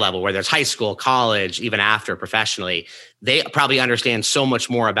competitive level, whether it's high school, college, even after professionally, they probably understand so much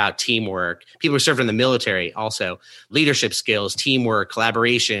more about teamwork. People who served in the military also, leadership skills, teamwork,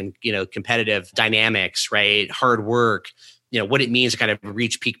 collaboration, competitive dynamics, right? Hard work, what it means to kind of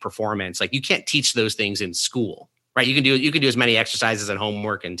reach peak performance. Like, you can't teach those things in school, right? You can do as many exercises and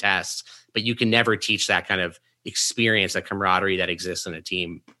homework and tests, but you can never teach that kind of experience, that camaraderie that exists in a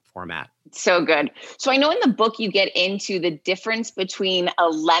team format. So good. So I know in the book you get into the difference between a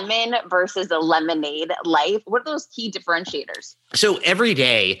lemon versus a lemonade life. What are those key differentiators? So every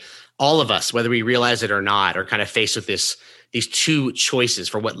day, all of us, whether we realize it or not, are kind of faced with these two choices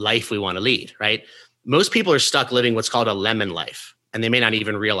for what life we want to lead, right? Most people are stuck living what's called a lemon life, and they may not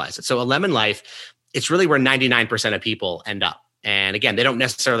even realize it. So a lemon life, it's really where 99% of people end up. And again, they don't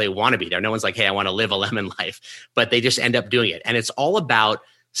necessarily want to be there. No one's like, hey, I want to live a lemon life, but they just end up doing it. And it's all about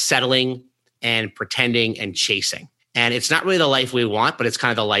settling and pretending and chasing. And it's not really the life we want, but it's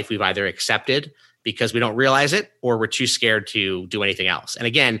kind of the life we've either accepted because we don't realize it or we're too scared to do anything else. And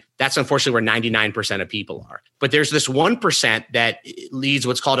again, that's unfortunately where 99% of people are. But there's this 1% that leads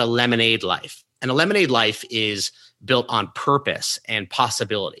what's called a lemonade life. And a lemonade life is built on purpose and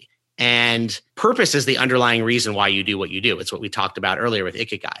possibility. And purpose is the underlying reason why you do what you do. It's what we talked about earlier with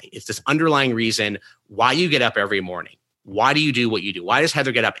Ikigai. It's this underlying reason why you get up every morning. Why do you do what you do? Why does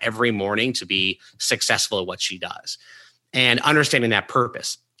Heather get up every morning to be successful at what she does? And understanding that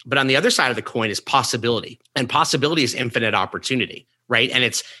purpose. But on the other side of the coin is possibility. And possibility is infinite opportunity, right? And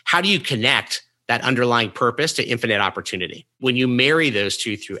it's how do you connect that underlying purpose to infinite opportunity? When you marry those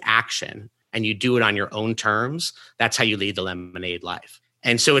two through action and you do it on your own terms, that's how you lead the lemonade life.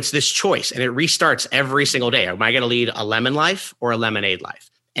 And so it's this choice and it restarts every single day. Am I going to lead a lemon life or a lemonade life?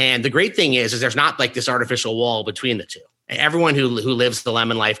 And the great thing is there's not like this artificial wall between the two. Everyone who lives the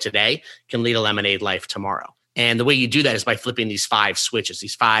lemon life today can lead a lemonade life tomorrow. And the way you do that is by flipping these 5 switches,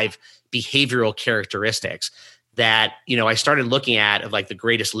 these 5 behavioral characteristics that, I started looking at of like the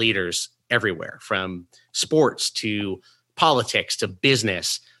greatest leaders everywhere, from sports to politics to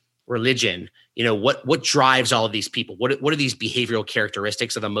business, religion. What drives all of these people? What are these behavioral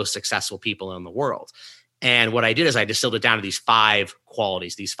characteristics of the most successful people in the world? And what I did is I distilled it down to these 5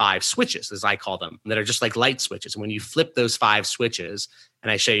 qualities, these 5 switches, as I call them, that are just like light switches. And when you flip those 5 switches, and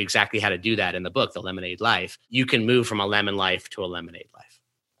I show you exactly how to do that in the book, The Lemonade Life, you can move from a lemon life to a lemonade life.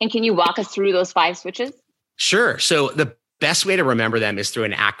 And can you walk us through those 5 switches? Sure. So the best way to remember them is through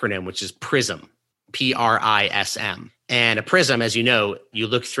an acronym, which is PRISM, PRISM. And a prism, as you know, you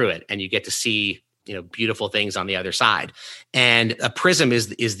look through it and you get to see beautiful things on the other side. And a prism is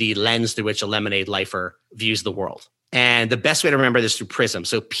the lens through which a lemonade lifer views the world. And the best way to remember this through prism.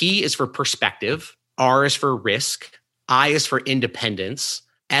 So P is for perspective, R is for risk, I is for independence,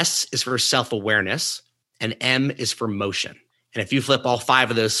 S is for self-awareness, and M is for motion. And if you flip all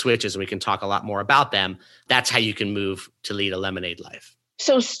 5 of those switches, and we can talk a lot more about them, that's how you can move to lead a lemonade life.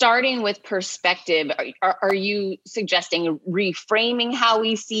 So starting with perspective, are you suggesting reframing how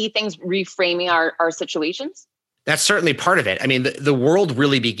we see things, reframing our situations? That's certainly part of it. I mean, the world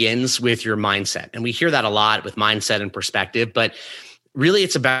really begins with your mindset. And we hear that a lot with mindset and perspective, but really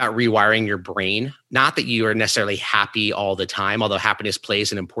it's about rewiring your brain. Not that you are necessarily happy all the time, although happiness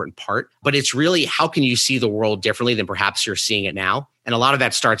plays an important part, but it's really how can you see the world differently than perhaps you're seeing it now? And a lot of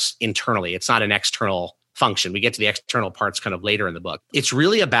that starts internally. It's not an external function. We get to the external parts kind of later in the book. It's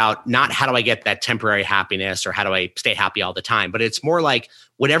really about not how do I get that temporary happiness or how do I stay happy all the time, but it's more like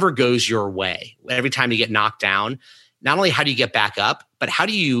whatever goes your way. Every time you get knocked down, not only how do you get back up, but how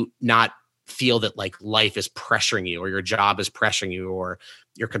do you not feel that like life is pressuring you or your job is pressuring you or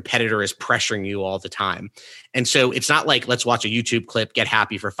your competitor is pressuring you all the time. And so it's not like, let's watch a YouTube clip, get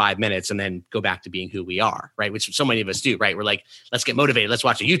happy for 5 minutes and then go back to being who we are, right? Which so many of us do, right? We're like, let's get motivated. Let's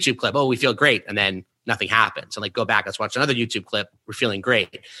watch a YouTube clip. Oh, we feel great. And then nothing happens. And like, go back, let's watch another YouTube clip. We're feeling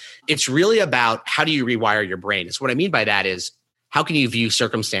great. It's really about how do you rewire your brain? So what I mean by that is, how can you view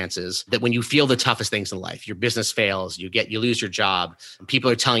circumstances that when you feel the toughest things in life, your business fails, you lose your job, people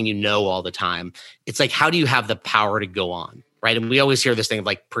are telling you no all the time. It's like, how do you have the power to go on, right? And we always hear this thing of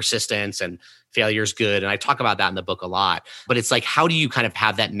like persistence and failure is good. And I talk about that in the book a lot, but it's like, how do you kind of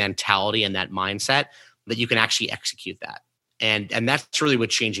have that mentality and that mindset that you can actually execute that? And that's really what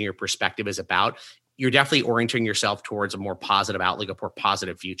changing your perspective is about. You're definitely orienting yourself towards a more positive outlook, a more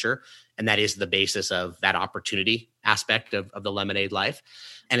positive future. And that is the basis of that opportunity aspect of the lemonade life.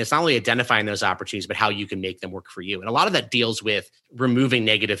 And it's not only identifying those opportunities, but how you can make them work for you. And a lot of that deals with removing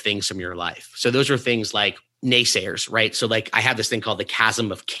negative things from your life. So those are things like naysayers, right? So like I have this thing called the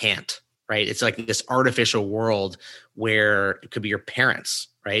chasm of can't, right? It's like this artificial world where it could be your parents,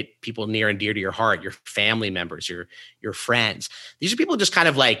 right? People near and dear to your heart, your family members, your friends. These are people just kind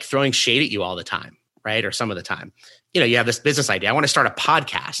of like throwing shade at you all the time, right? Or some of the time. You have this business idea. I want to start a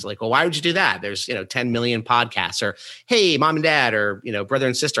podcast. Like, well, why would you do that? There's, 10 million podcasts. Or, hey, mom and dad, or, brother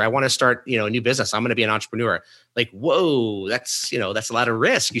and sister, I want to start, a new business. I'm going to be an entrepreneur. Like, whoa, that's a lot of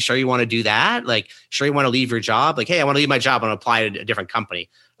risk. You sure you want to do that? Like, sure you want to leave your job? Like, hey, I want to leave my job and apply to a different company.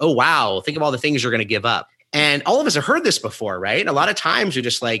 Oh, wow. Think of all the things you're going to give up. And all of us have heard this before, right? And a lot of times you're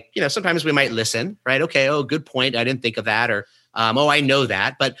just like, sometimes we might listen, right? Okay. Oh, good point. I didn't think of that. Or, oh, I know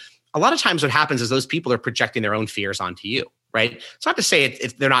that. But a lot of times what happens is those people are projecting their own fears onto you, right? It's not to say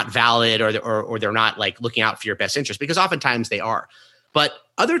if they're not valid or they're not like looking out for your best interest, because oftentimes they are. But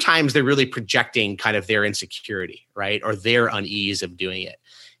other times they're really projecting kind of their insecurity, right? Or their unease of doing it.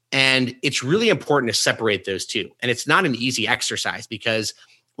 And it's really important to separate those two. And it's not an easy exercise because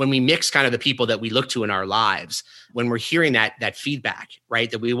when we mix kind of the people that we look to in our lives, when we're hearing that feedback,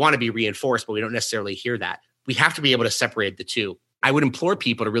 right, that we want to be reinforced, but we don't necessarily hear that, we have to be able to separate the two. I would implore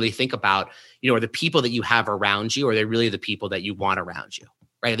people to really think about, are the people that you have around you, are they really the people that you want around you,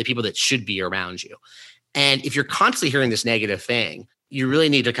 right? The people that should be around you. And if you're constantly hearing this negative thing, you really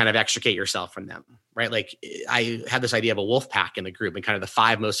need to kind of extricate yourself from them, right? Like I have this idea of a wolf pack in the group and kind of the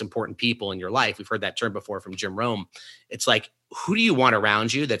 5 most important people in your life. We've heard that term before from Jim Rohn. It's like, who do you want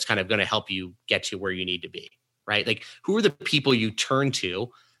around you that's kind of going to help you get to where you need to be, right? Like who are the people you turn to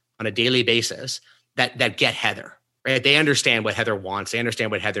on a daily basis that get Heather, right? They understand what Heather wants. They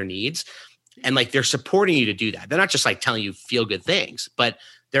understand what Heather needs. And like, they're supporting you to do that. They're not just like telling you feel good things, but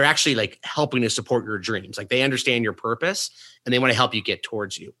they're actually like helping to support your dreams. Like they understand your purpose and they want to help you get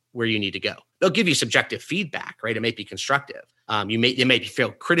towards you where you need to go. They'll give you subjective feedback, right? It may be constructive. They may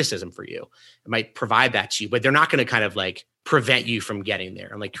feel criticism for you. It might provide that to you, but they're not going to kind of like prevent you from getting there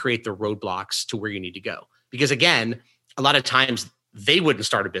and like create the roadblocks to where you need to go. Because again, a lot of times they wouldn't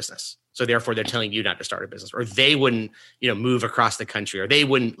start a business. So therefore they're telling you not to start a business, or they wouldn't, move across the country, or they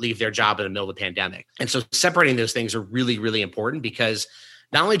wouldn't leave their job in the middle of the pandemic. And so separating those things are really, really important, because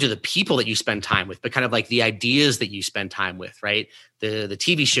not only do the people that you spend time with, but kind of like the ideas that you spend time with, right? The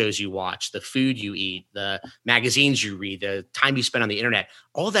TV shows you watch, the food you eat, the magazines you read, the time you spend on the internet,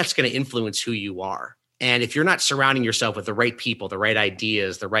 all that's going to influence who you are. And if you're not surrounding yourself with the right people, the right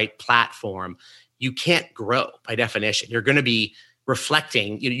ideas, the right platform, you can't grow by definition. You're going to be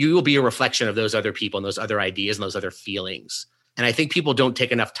reflecting, you will be a reflection of those other people and those other ideas and those other feelings. And I think people don't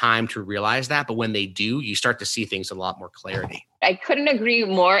take enough time to realize that. But when they do, you start to see things with a lot more clarity. I couldn't agree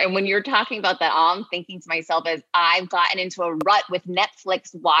more. And when you're talking about that, all I'm thinking to myself is I've gotten into a rut with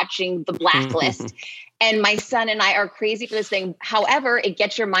Netflix watching The Blacklist. And my son and I are crazy for this thing. However, it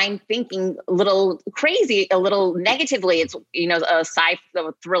gets your mind thinking a little crazy, a little negatively. It's, a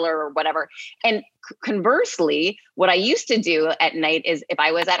sci-fi thriller or whatever. And conversely, what I used to do at night is if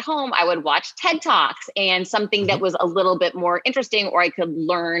I was at home, I would watch TED Talks and something that was a little bit more interesting, or I could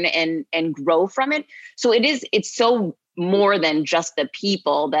learn and grow from it. So it's so more than just the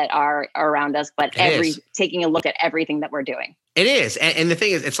people that are around us, but taking a look at everything that we're doing. It is. And the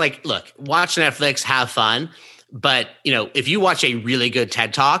thing is, it's like, look, watch Netflix, have fun. But, if you watch a really good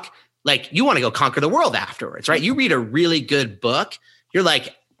TED Talk, like you want to go conquer the world afterwards, right? You read a really good book, you're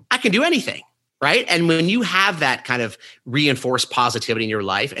like, I can do anything, right? And when you have that kind of reinforced positivity in your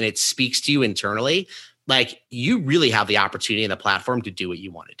life and it speaks to you internally, like you really have the opportunity and the platform to do what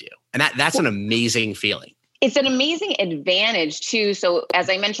you want to do. And that's an amazing feeling. It's an amazing advantage too. So as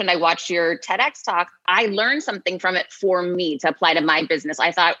I mentioned, I watched your TEDx talk. I learned something from it for me to apply to my business.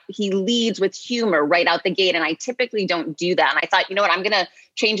 I thought he leads with humor right out the gate. And I typically don't do that. And I thought, I'm going to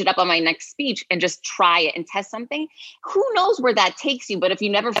change it up on my next speech and just try it and test something. Who knows where that takes you? But if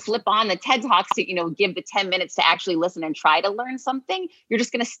you never flip on the TED Talks to, give the 10 minutes to actually listen and try to learn something, you're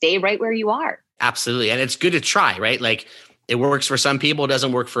just going to stay right where you are. Absolutely. And it's good to try, right? Like, it works for some people, it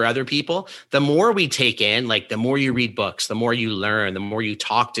doesn't work for other people. The more we take in, like the more you read books, the more you learn, the more you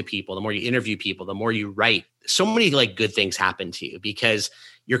talk to people, the more you interview people, the more you write, so many like good things happen to you because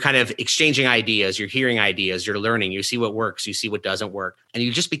you're kind of exchanging ideas, you're hearing ideas, you're learning, you see what works, you see what doesn't work, and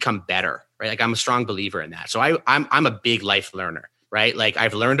you just become better, right? Like I'm a strong believer in that. So I'm a big life learner. Right? Like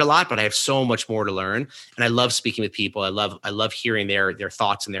I've learned a lot, but I have so much more to learn. And I love speaking with people. I love hearing their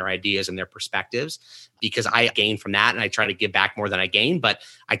thoughts and their ideas and their perspectives because I gain from that. And I try to give back more than I gain, but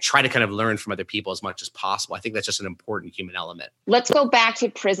I try to kind of learn from other people as much as possible. I think that's just an important human element. Let's go back to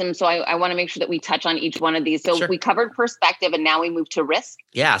PRISM. So I want to make sure that we touch on each one of these. So we covered perspective and now we move to risk.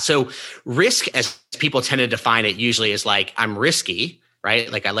 Yeah. So risk, as people tend to define it, usually is like, I'm risky,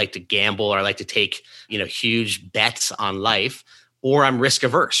 right? Like I like to gamble or I like to take, huge bets on life. Or I'm risk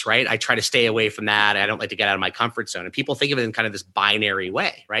averse, right? I try to stay away from that. I don't like to get out of my comfort zone. And people think of it in kind of this binary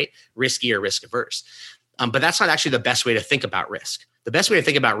way, right? Risky or risk averse. But that's not actually the best way to think about risk. The best way to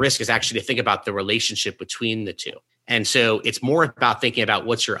think about risk is actually to think about the relationship between the two. And so it's more about thinking about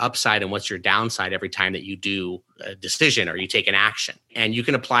what's your upside and what's your downside every time that you do a decision or you take an action. And you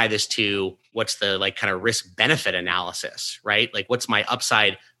can apply this to what's the like kind of risk benefit analysis, right? Like what's my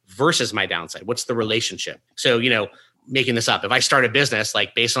upside versus my downside? What's the relationship? So, making this up, if I start a business,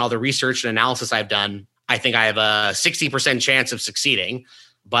 like based on all the research and analysis I've done, I think I have a 60% chance of succeeding,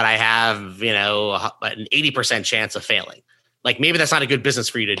 but I have, an 80% chance of failing. Like maybe that's not a good business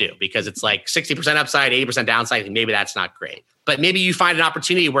for you to do because it's like 60% upside, 80% downside, and maybe that's not great. But maybe you find an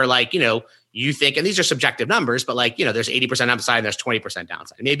opportunity where like, you think, and these are subjective numbers, but like, there's 80% upside and there's 20%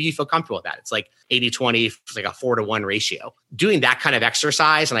 downside. And maybe you feel comfortable with that. It's like 80-20, it's like a 4-to-1 ratio. Doing that kind of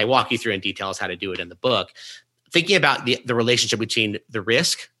exercise, and I walk you through in details how to do it in the book, thinking about the relationship between the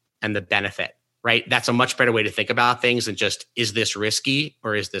risk and the benefit, right? That's a much better way to think about things than just, is this risky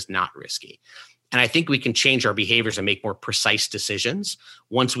or is this not risky? And I think we can change our behaviors and make more precise decisions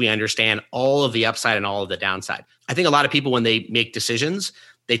once we understand all of the upside and all of the downside. I think a lot of people, when they make decisions,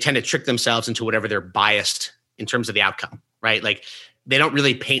 they tend to trick themselves into whatever they're biased in terms of the outcome, right? Like they don't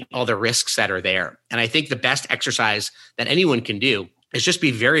really paint all the risks that are there. And I think the best exercise that anyone can do is just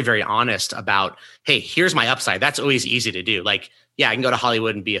be very, very honest about, hey, here's my upside. That's always easy to do. Like, yeah, I can go to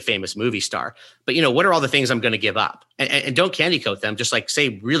Hollywood and be a famous movie star, but what are all the things I'm going to give up? And don't candy coat them. Just like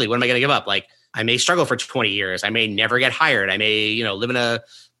say, really, what am I going to give up? Like, I may struggle for 20 years. I may never get hired. I may, live in a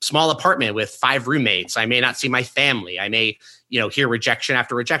small apartment with 5 roommates. I may not see my family. I may, hear rejection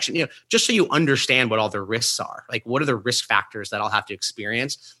after rejection, just so you understand what all the risks are. Like, what are the risk factors that I'll have to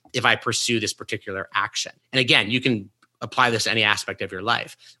experience if I pursue this particular action? And again, you can apply this to any aspect of your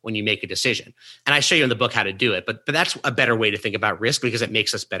life when you make a decision. And I show you in the book how to do it, but that's a better way to think about risk because it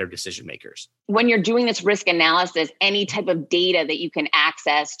makes us better decision makers. When you're doing this risk analysis, any type of data that you can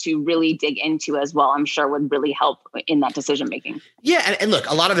access to really dig into as well, I'm sure would really help in that decision making. Yeah. And look,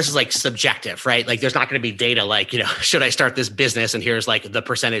 a lot of this is like subjective, right? Like there's not going to be data like, should I start this business and here's like the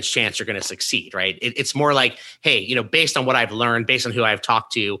percentage chance you're going to succeed, right? It's more like, hey, based on what I've learned, based on who I've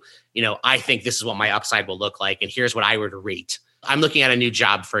talked to, I think this is what my upside will look like. And here's what I would rate. I'm looking at a new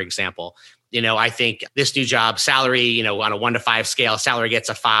job, for example. I think this new job salary, on a 1 to 5 scale, salary gets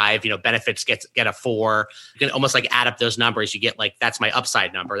a 5, benefits get a 4. You can almost like add up those numbers. You get like, that's my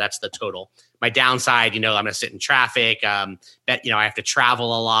upside number. That's the total. My downside, I'm going to sit in traffic. I have to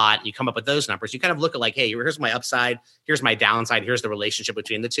travel a lot. You come up with those numbers. You kind of look at like, hey, here's my upside. Here's my downside. Here's the relationship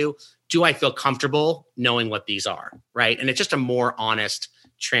between the two. Do I feel comfortable knowing what these are? Right. And it's just a more honest,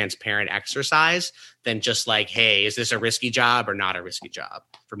 transparent exercise than just like, hey, is this a risky job or not a risky job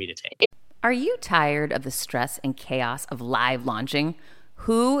for me to take? Are you tired of the stress and chaos of live launching?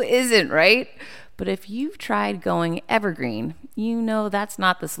 Who isn't, right? But if you've tried going evergreen, that's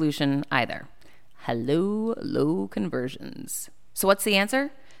not the solution either. Hello, low conversions. So what's the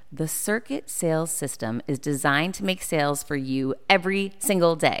answer? The Circuit Sales System is designed to make sales for you every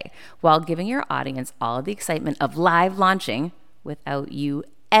single day while giving your audience all of the excitement of live launching without you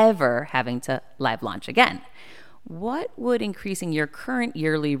ever having to live launch again. What would increasing your current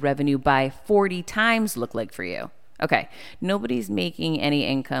yearly revenue by 40 times look like for you? Okay, nobody's making any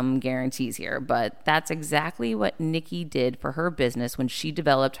income guarantees here, but that's exactly what Nikki did for her business when she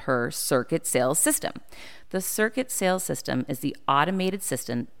developed her Circuit Sales System. The Circuit Sales System is the automated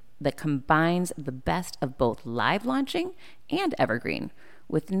system that combines the best of both live launching and evergreen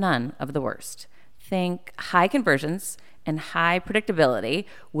with none of the worst. Think high conversions and high predictability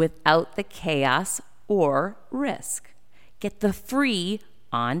without the chaos or risk. Get the free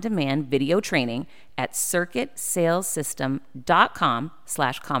on-demand video training at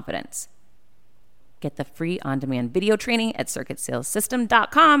circuitsalessystem.com/confidence. Get the free on-demand video training at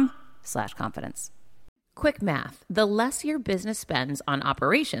circuitsalessystem.com/confidence. Quick math. The less your business spends on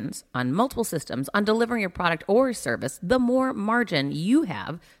operations, on multiple systems, on delivering your product or service, the more margin you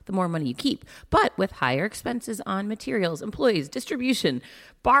have, the more money you keep. But with higher expenses on materials, employees, distribution,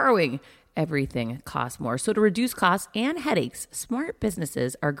 borrowing, everything costs more. So to reduce costs and headaches, smart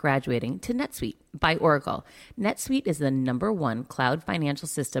businesses are graduating to NetSuite by Oracle. NetSuite is the #1 cloud financial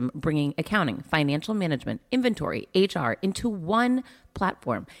system bringing accounting, financial management, inventory, HR into one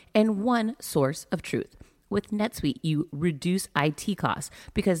platform and one source of truth. With NetSuite, you reduce IT costs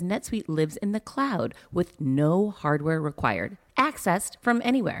because NetSuite lives in the cloud with no hardware required, accessed from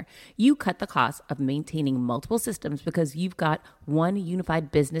anywhere. You cut the cost of maintaining multiple systems because you've got one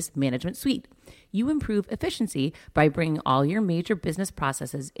unified business management suite. You improve efficiency by bringing all your major business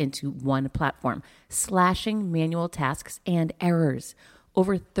processes into one platform, slashing manual tasks and errors.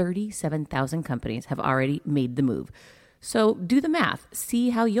 Over 37,000 companies have already made the move. So do the math. See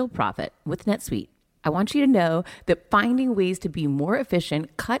how you'll profit with NetSuite. I want you to know that finding ways to be more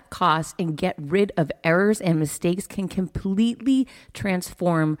efficient, cut costs, and get rid of errors and mistakes can completely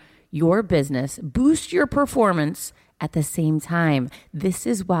transform your business, boost your performance at the same time. This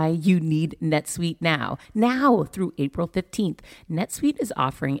is why you need NetSuite now. Now through April 15th, NetSuite is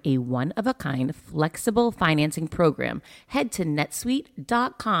offering a one-of-a-kind flexible financing program. Head to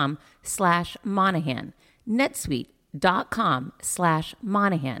netsuite.com/Monahan.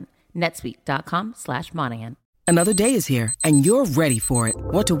 netsuite.com/Monahan. netsuite.com/Monahan. Another day is here, and you're ready for it.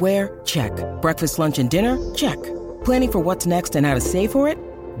 What to wear? Check. Breakfast, lunch, and dinner? Check. Planning for what's next and how to save for it?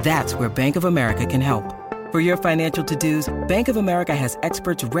 That's where Bank of America can help. For your financial to-dos, Bank of America has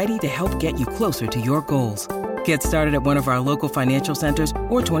experts ready to help get you closer to your goals. Get started at one of our local financial centers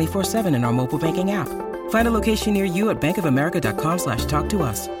or 24/7 in our mobile banking app. Find a location near you at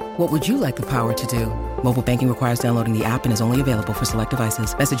bankofamerica.com/talktous. What would you like the power to do? Mobile banking requires downloading the app and is only available for select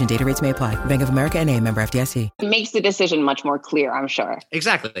devices. Message and data rates may apply. Bank of America N.A., member FDIC. It makes the decision much more clear, I'm sure.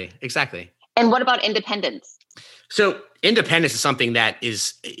 Exactly. And what about independence? So independence is something that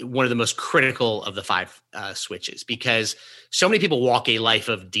is one of the most critical of the five switches, because so many people walk a life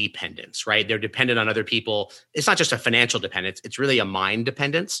of dependence, right? They're dependent on other people. It's not just a financial dependence. It's really a mind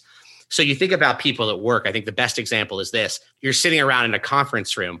dependence. So you think about people at work. I think the best example is this. You're sitting around in a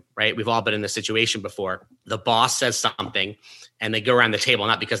conference room, right? We've all been in this situation before. The boss says something and they go around the table,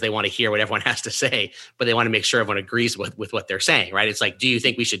 not because they want to hear what everyone has to say, but they want to make sure everyone agrees with what they're saying, right? It's like, do you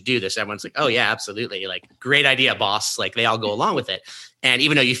think we should do this? Everyone's like, oh yeah, absolutely. Like, great idea, boss. Like, they all go along with it. And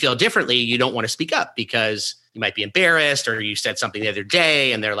even though you feel differently, you don't want to speak up because you might be embarrassed, or you said something the other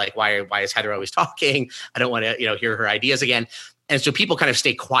day and they're like, why is Heather always talking? I don't want to, hear her ideas again. And so people kind of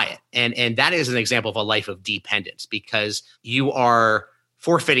stay quiet. And that is an example of a life of dependence, because you are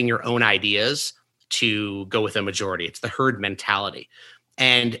forfeiting your own ideas to go with a majority. It's the herd mentality.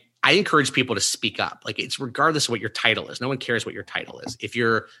 And I encourage people to speak up. Like, it's regardless of what your title is. No one cares what your title is. If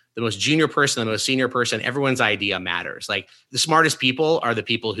you're the most junior person, the most senior person, everyone's idea matters. Like, the smartest people are the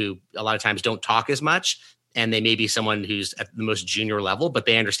people who a lot of times don't talk as much. And they may be someone who's at the most junior level, but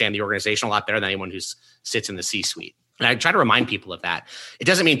they understand the organization a lot better than anyone who sits in the C-suite. And I try to remind people of that. It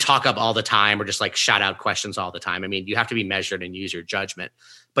doesn't mean talk up all the time or just like shout out questions all the time. I mean, you have to be measured and use your judgment.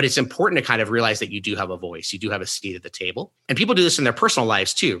 But it's important to kind of realize that you do have a voice. You do have a seat at the table. And people do this in their personal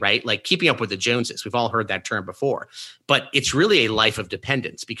lives too, right? Like keeping up with the Joneses. We've all heard that term before. But it's really a life of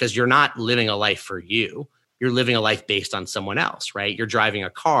dependence, because you're not living a life for you. You're living a life based on someone else, right? You're driving a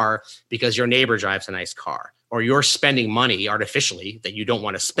car because your neighbor drives a nice car. Or you're spending money artificially that you don't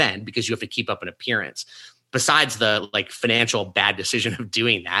want to spend because you have to keep up an appearance. Besides the like financial bad decision of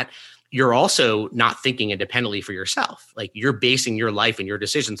doing that, you're also not thinking independently for yourself. Like, you're basing your life and your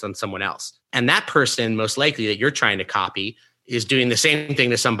decisions on someone else. And that person, most likely, that you're trying to copy is doing the same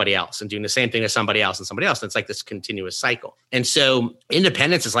thing to somebody else and doing the same thing to somebody else and somebody else. And it's like this continuous cycle. And so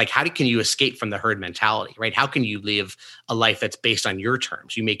independence is like, how can you escape from the herd mentality, right? How can you live a life that's based on your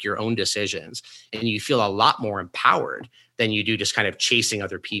terms? You make your own decisions and you feel a lot more empowered than you do just kind of chasing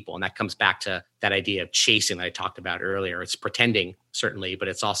other people. And that comes back to that idea of chasing that I talked about earlier. It's pretending, certainly, but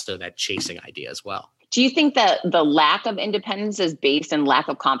it's also that chasing idea as well. Do you think that the lack of independence is based in lack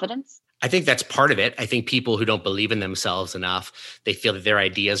of confidence? I think that's part of it. I think people who don't believe in themselves enough, they feel that their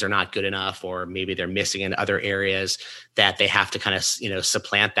ideas are not good enough, or maybe they're missing in other areas, that they have to kind of,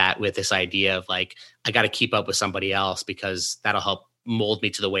 supplant that with this idea of like, I got to keep up with somebody else because that'll help mold me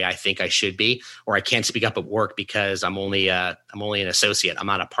to the way I think I should be, or I can't speak up at work because I'm only an associate. I'm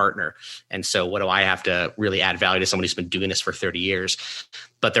not a partner. And so what do I have to really add value to someone who's been doing this for 30 years?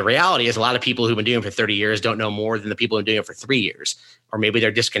 But the reality is a lot of people who've been doing it for 30 years don't know more than the people who've been doing it for 3 years. Or maybe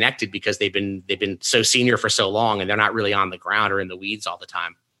they're disconnected because they've been so senior for so long and they're not really on the ground or in the weeds all the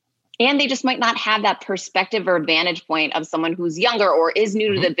time. And they just might not have that perspective or vantage point of someone who's younger or is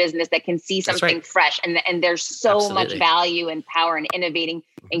new to the business that can see something fresh. And there's so much value and power in innovating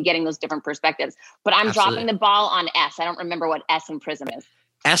and getting those different perspectives. But I'm dropping the ball on S. I don't remember what S in PRISM is.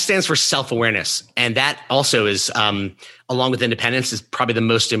 S stands for self-awareness. And that also is, along with independence, is probably the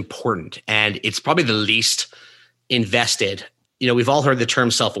most important. And it's probably the least invested. We've all heard the term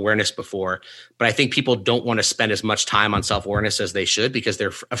self-awareness before, but I think people don't want to spend as much time on self-awareness as they should because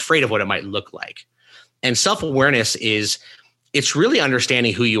they're afraid of what it might look like. And self-awareness it's really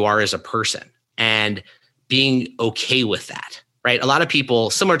understanding who you are as a person and being okay with that, right? A lot of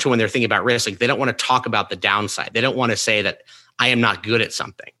people, similar to when they're thinking about risk, like they don't want to talk about the downside. They don't want to say that I am not good at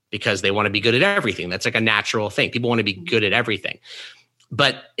something because they want to be good at everything. That's like a natural thing. People want to be good at everything.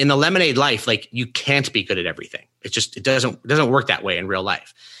 But in the lemonade life, like you can't be good at everything. It doesn't work that way in real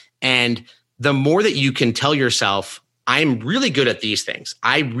life. And the more that you can tell yourself, I'm really good at these things.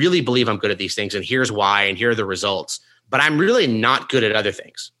 I really believe I'm good at these things. And here's why, and here are the results. But I'm really not good at other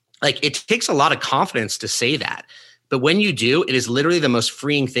things. Like, it takes a lot of confidence to say that. But when you do, it is literally the most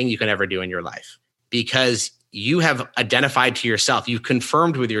freeing thing you can ever do in your life, because you have identified to yourself, you've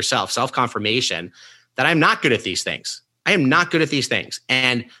confirmed with yourself, self-confirmation, that I'm not good at these things. I am not good at these things.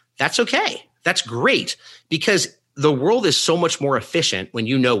 And that's okay. That's great, because the world is so much more efficient when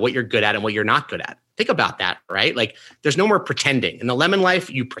you know what you're good at and what you're not good at. Think about that, right? Like, there's no more pretending. In the lemon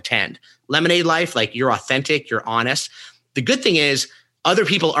life, you pretend. Lemonade life, like, you're authentic, you're honest. The good thing is other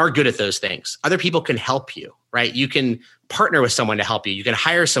people are good at those things. Other people can help you, right? You can partner with someone to help you. You can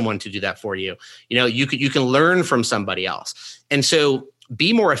hire someone to do that for you. You can learn from somebody else. And so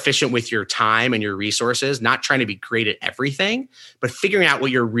be more efficient with your time and your resources, not trying to be great at everything, but figuring out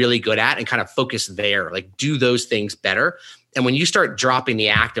what you're really good at and kind of focus there, like do those things better. And when you start dropping the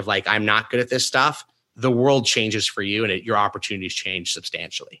act of like, I'm not good at this stuff, the world changes for you and your opportunities change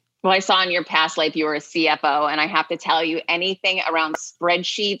substantially. Well, I saw in your past life, you were a CFO, and I have to tell you, anything around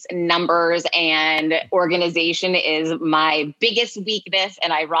spreadsheets, numbers, and organization is my biggest weakness.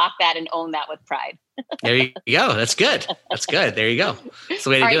 And I rock that and own that with pride. There you go. That's good. That's good. There you go. That's the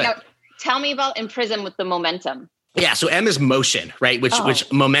way to do it. Now, tell me about Imprison with the momentum. Yeah. So M is motion, right?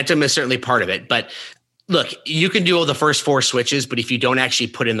 Which momentum is certainly part of it. But look, you can do all the first 4 switches, but if you don't actually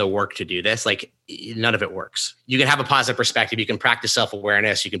put in the work to do this, like none of it works. You can have a positive perspective. You can practice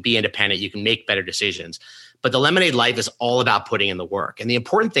self-awareness. You can be independent. You can make better decisions. But the Lemonade Life is all about putting in the work. And the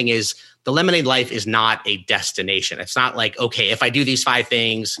important thing is the Lemonade Life is not a destination. It's not like, okay, if I do these 5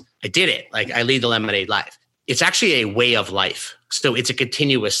 things, I did it. Like I lead the Lemonade Life. It's actually a way of life. So it's a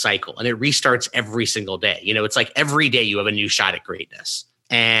continuous cycle and it restarts every single day. You know, it's like every day you have a new shot at greatness.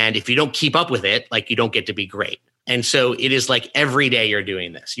 And if you don't keep up with it, like you don't get to be great. And so it is like every day you're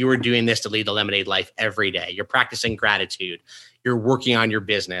doing this. You are doing this to lead the Lemonade Life every day. You're practicing gratitude. You're working on your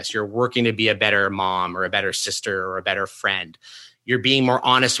business. You're working to be a better mom or a better sister or a better friend. You're being more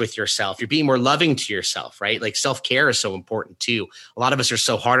honest with yourself. You're being more loving to yourself, right? Like self-care is so important too. A lot of us are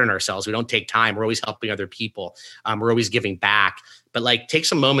so hard on ourselves. We don't take time. We're always helping other people. We're always giving back. But like take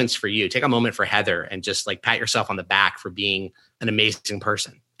some moments for you. Take a moment for Heather and just like pat yourself on the back for being an amazing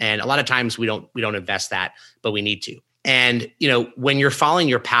person. And a lot of times we don't invest that, but we need to. And, you know, when you're following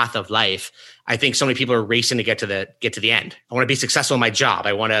your path of life, I think so many people are racing to get to the end. I want to be successful in my job.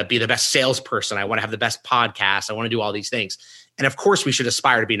 I want to be the best salesperson. I want to have the best podcast. I want to do all these things. And of course we should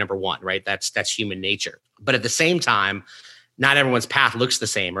aspire to be number one, right? That's human nature. But at the same time, not everyone's path looks the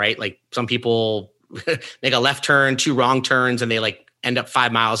same, right? Like some people make a left turn, 2 wrong turns, and they like end up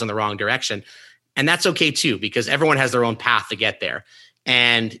 5 miles in the wrong direction. And that's okay too, because everyone has their own path to get there.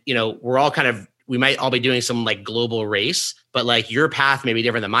 And, you know, we might all be doing some like global race, but like your path may be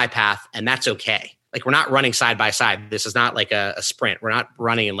different than my path. And that's okay. Like we're not running side by side. This is not like a sprint. We're not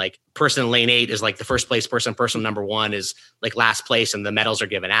running in like person in lane 8 is like the first place person number 1 is like last place and the medals are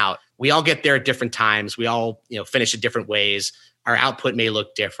given out. We all get there at different times. We all, you know, finish in different ways. Our output may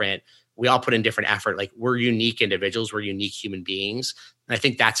look different. We all put in different effort. Like we're unique individuals. We're unique human beings. And I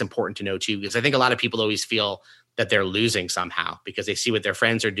think that's important to know too, because I think a lot of people always feel that they're losing somehow because they see what their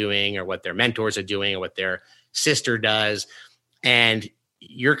friends are doing or what their mentors are doing or what their sister does. And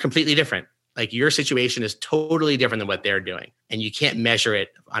you're completely different. Like your situation is totally different than what they're doing. And you can't measure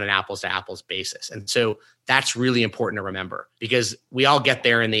it on an apples to apples basis. And so that's really important to remember because we all get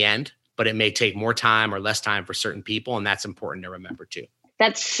there in the end, but it may take more time or less time for certain people. And that's important to remember too.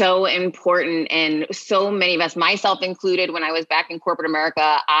 That's so important. And so many of us, myself included, when I was back in corporate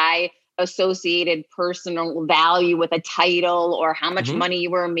America, I associated personal value with a title or how much money you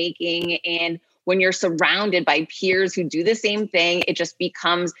were making. And when you're surrounded by peers who do the same thing, it just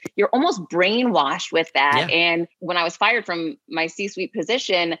becomes, you're almost brainwashed with that. Yeah. And when I was fired from my C-suite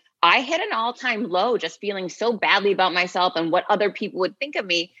position, I hit an all-time low, just feeling so badly about myself and what other people would think of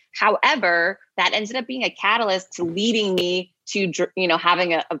me. However, that ended up being a catalyst to leading me to, you know,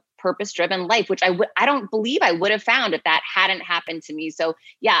 having a purpose-driven life, which I don't believe I would have found if that hadn't happened to me. So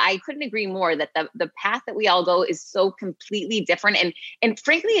yeah, I couldn't agree more that the path that we all go is so completely different. And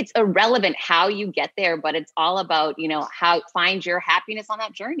frankly, it's irrelevant how you get there, but it's all about, you know, how find your happiness on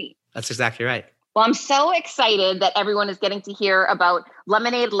that journey. That's exactly right. Well, I'm so excited that everyone is getting to hear about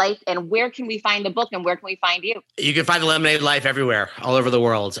Lemonade Life and where can we find the book and where can we find you? You can find the Lemonade Life everywhere, all over the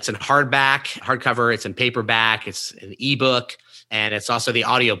world. It's in hardcover, it's in paperback, it's an ebook, and it's also the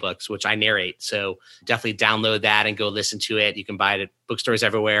audiobooks, which I narrate. So definitely download that and go listen to it. You can buy it at bookstores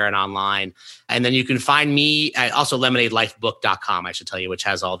everywhere and online. And then you can find me at also lemonadelifebook.com, I should tell you, which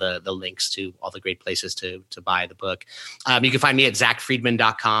has all the links to all the great places to buy the book. You can find me at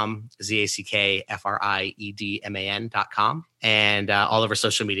zackfriedman.com, ZackFriedman.com, and all over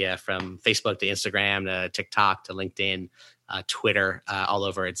social media from Facebook to Instagram to TikTok to LinkedIn, Twitter, all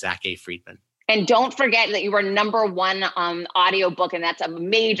over at Zack A. Friedman. And don't forget that you were #1 audiobook, and that's a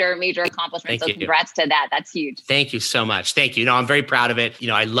major, major accomplishment. So congrats to that. That's huge. Thank you so much. Thank you. I'm very proud of it.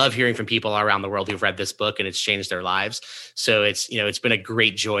 I love hearing from people around the world who've read this book and it's changed their lives. So it's been a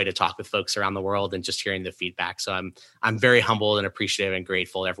great joy to talk with folks around the world and just hearing the feedback. So I'm very humbled and appreciative and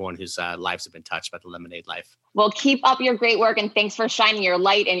grateful to everyone whose lives have been touched by the Lemonade Life. Well, keep up your great work, and thanks for shining your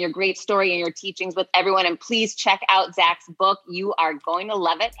light and your great story and your teachings with everyone. And please check out Zack's book. You are going to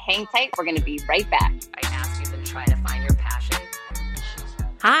love it. Hang tight. We're going to be right back. I ask you to try to find your passion.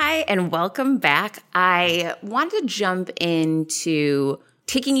 Hi, and welcome back. I want to jump into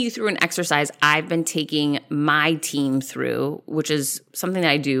taking you through an exercise I've been taking my team through, which is something that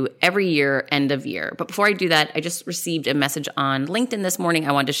I do every year, end of year. But before I do that, I just received a message on LinkedIn this morning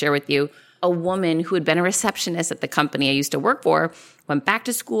I wanted to share with you. A woman who had been a receptionist at the company I used to work for, went back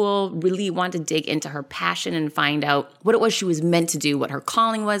to school, really wanted to dig into her passion and find out what it was she was meant to do, what her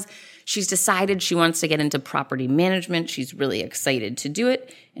calling was. She's decided she wants to get into property management. She's really excited to do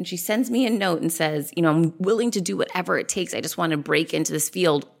it. And she sends me a note and says, I'm willing to do whatever it takes. I just want to break into this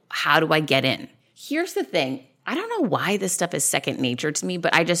field. How do I get in? Here's the thing. I don't know why this stuff is second nature to me,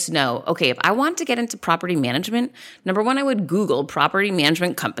 but I just know, okay, if I want to get into property management, number one, I would Google property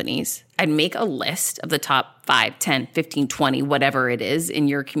management companies. I'd make a list of the top 5, 10, 15, 20, whatever it is in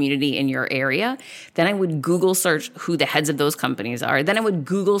your community, in your area. Then I would Google search who the heads of those companies are. Then I would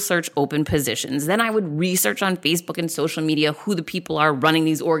Google search open positions. Then I would research on Facebook and social media who the people are running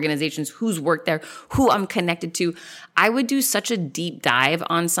these organizations, who's worked there, who I'm connected to. I would do such a deep dive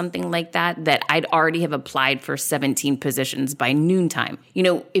on something like that I'd already have applied for 17 positions by noontime.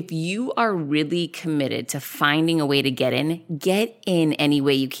 If you are really committed to finding a way to get in any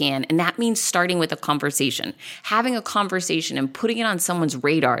way you can. And that means starting with a conversation, having a conversation and putting it on someone's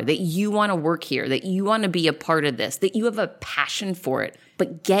radar that you want to work here, that you want to be a part of this, that you have a passion for it.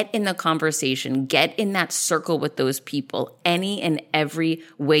 But get in the conversation, get in that circle with those people any and every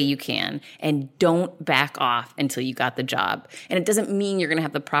way you can, and don't back off until you got the job. And it doesn't mean you're going to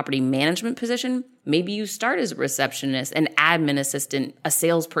have the property management position. Maybe you start as a receptionist, an admin assistant, a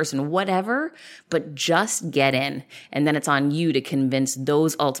salesperson, whatever, but just get in. And then it's on you to convince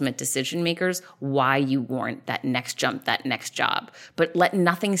those ultimate decision makers why you warrant that next jump, that next job. But let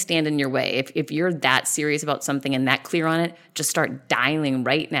nothing stand in your way. If you're that serious about something and that clear on it, just start dialing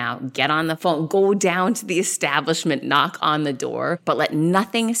right now. Get on the phone, go down to the establishment, knock on the door, but let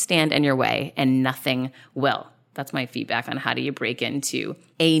nothing stand in your way, and nothing will. That's my feedback on how do you break into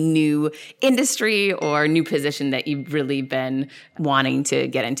a new industry or new position that you've really been wanting to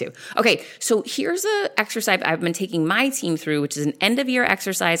get into. Okay, so here's an exercise I've been taking my team through, which is an end of year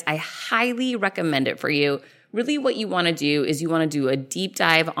exercise. I highly recommend it for you. Really what you want to do is you want to do a deep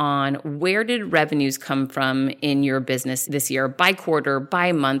dive on where did revenues come from in your business this year, by quarter,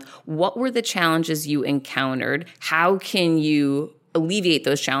 by month. What were the challenges you encountered? How can you alleviate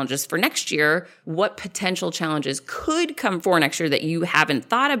those challenges for next year? What potential challenges could come for next year that you haven't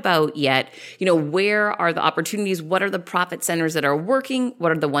thought about yet? Where are the opportunities? What are the profit centers that are working?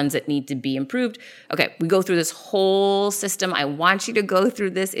 What are the ones that need to be improved? Okay, we go through this whole system. I want you to go through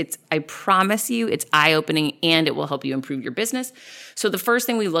this. I promise you, it's eye-opening and it will help you improve your business. So the first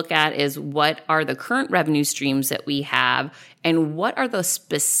thing we look at is what are the current revenue streams that we have and what are the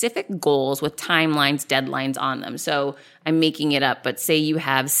specific goals with timelines, deadlines on them. So I'm making it up, but say you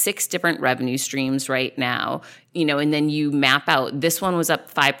have 6 different revenue streams right now, and then you map out this one was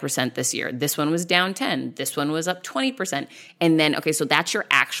up 5% this year. This one was down 10. This one was up 20%. And then, okay, so that's your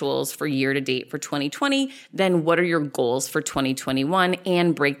actuals for year to date for 2020. Then what are your goals for 2021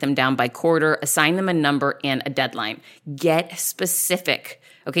 and break them down by quarter, assign them a number and a deadline. Get specific.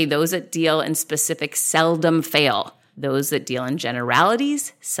 Okay, those that deal in specific seldom fail. Those that deal in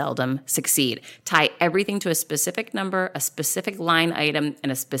generalities seldom succeed. Tie everything to a specific number, a specific line item,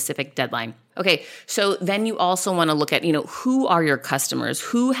 and a specific deadline. Okay, so then you also want to look at, who are your customers?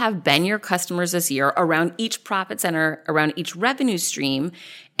 Who have been your customers this year around each profit center, around each revenue stream,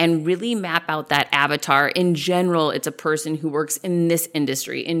 and really map out that avatar. In general, it's a person who works in this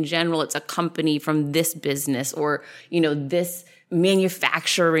industry. In general, it's a company from this business or, this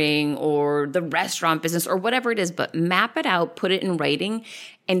manufacturing or the restaurant business or whatever it is, but map it out, put it in writing,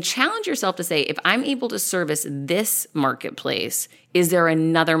 and challenge yourself to say, if I'm able to service this marketplace, is there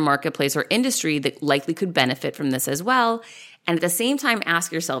another marketplace or industry that likely could benefit from this as well? And at the same time,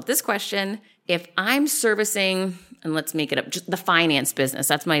 ask yourself this question: if I'm servicing, and let's make it up, just the finance business,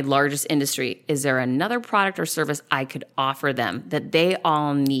 that's my largest industry, is there another product or service I could offer them that they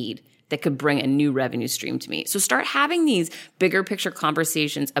all need that could bring a new revenue stream to me? So start having these bigger picture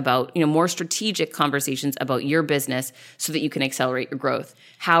conversations about, more strategic conversations about your business so that you can accelerate your growth.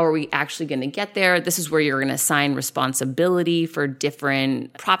 How are we actually going to get there? This is where you're going to assign responsibility for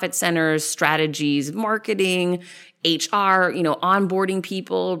different profit centers, strategies, marketing, HR, onboarding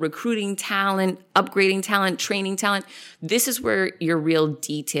people, recruiting talent, upgrading talent, training talent. This is where your real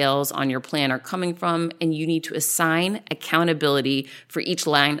details on your plan are coming from, and you need to assign accountability for each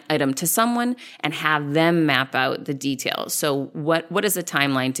line item to someone and have them map out the details. So what is the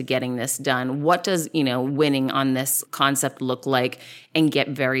timeline to getting this done? What does, winning on this concept look like? And get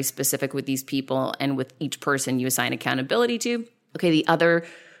very specific with these people and with each person you assign accountability to. Okay, the other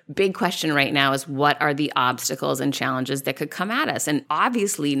big question right now is what are the obstacles and challenges that could come at us? And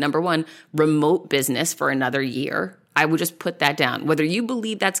obviously, number one, remote business for another year. I would just put that down. Whether you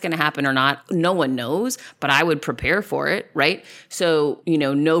believe that's going to happen or not, no one knows, but I would prepare for it, right? So,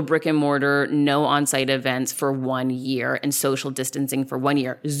 no brick and mortar, no on-site events for 1 year and social distancing for 1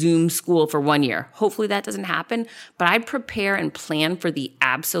 year, Zoom school for 1 year. Hopefully that doesn't happen, but I'd prepare and plan for the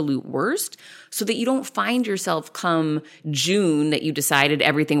absolute worst so that you don't find yourself come June that you decided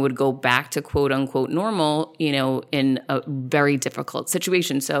everything would go back to quote unquote normal, in a very difficult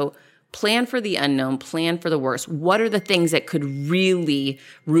situation. So plan for the unknown, plan for the worst. What are the things that could really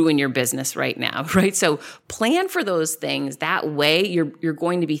ruin your business right now, right? So plan for those things. That way you're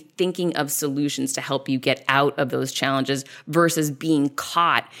going to be thinking of solutions to help you get out of those challenges versus being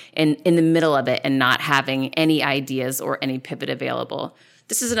caught in the middle of it and not having any ideas or any pivot available.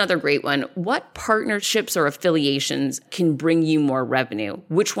 This is another great one. What partnerships or affiliations can bring you more revenue?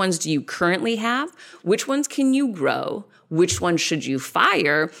 Which ones do you currently have? Which ones can you grow? Which one should you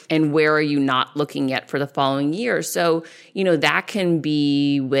fire? And where are you not looking at for the following year? So, that can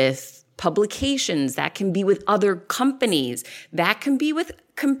be with publications, that can be with other companies, that can be with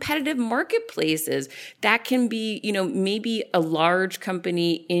competitive marketplaces. That can be, maybe a large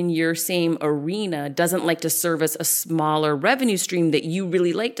company in your same arena doesn't like to service a smaller revenue stream that you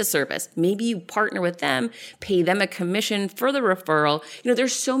really like to service. Maybe you partner with them, pay them a commission for the referral.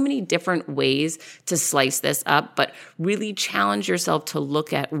 There's so many different ways to slice this up, but really challenge yourself to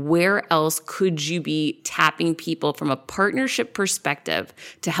look at where else could you be tapping people from a partnership perspective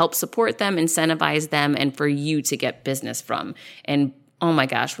to help support them, incentivize them, and for you to get business from. And oh my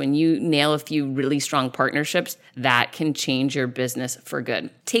gosh, when you nail a few really strong partnerships, that can change your business for good.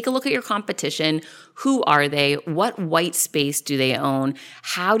 Take a look at your competition. Who are they? What white space do they own?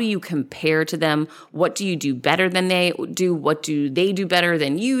 How do you compare to them? What do you do better than they do? What do they do better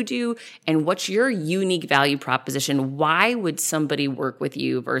than you do? And what's your unique value proposition? Why would somebody work with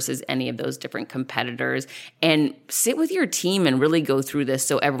you versus any of those different competitors? And sit with your team and really go through this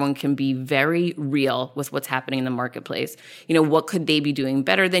so everyone can be very real with what's happening in the marketplace. What could they be doing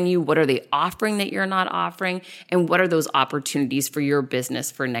better than you? What are they offering that you're not offering? And what are those opportunities for your business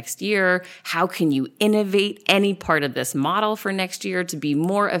for next year? How can you innovate any part of this model for next year to be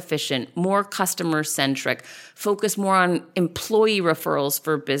more efficient, more customer centric, focus more on employee referrals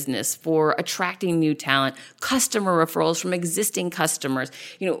for business, for attracting new talent, customer referrals from existing customers,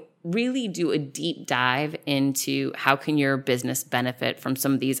 really do a deep dive into how can your business benefit from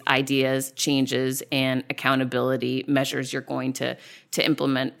some of these ideas, changes, and accountability measures you're going to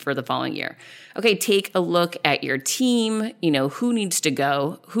implement for the following year. Okay, take a look at your team. Who needs to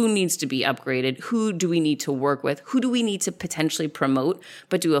go? Who needs to be upgraded? Who do we need to work with? Who do we need to potentially promote?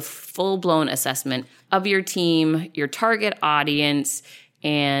 But do a full-blown assessment of your team, your target audience,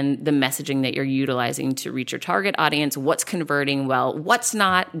 and the messaging that you're utilizing to reach your target audience, what's converting well, what's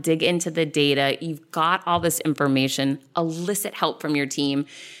not, dig into the data. You've got all this information, elicit help from your team.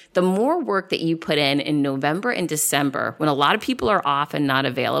 The more work that you put in November and December, when a lot of people are off and not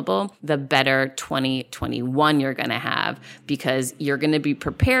available, the better 2021 you're going to have because you're going to be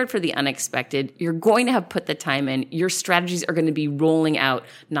prepared for the unexpected. You're going to have put the time in. Your strategies are going to be rolling out,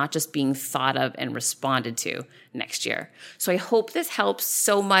 not just being thought of and responded to next year. So I hope this helps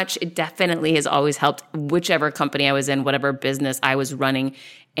so much. It definitely has always helped whichever company I was in, whatever business I was running.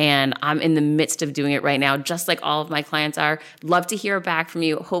 And I'm in the midst of doing it right now, just like all of my clients are. Love to hear back from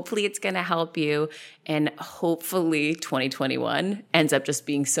you. Hopefully it's going to help you. And hopefully 2021 ends up just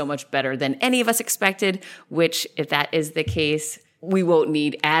being so much better than any of us expected, which if that is the case, we won't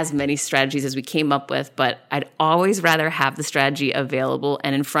need as many strategies as we came up with, but I'd always rather have the strategy available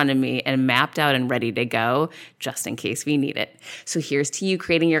and in front of me and mapped out and ready to go just in case we need it. So here's to you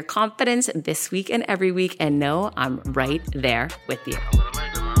creating your confidence this week and every week. And know I'm right there with you.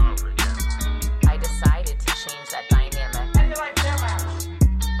 I decided to change that dynamic.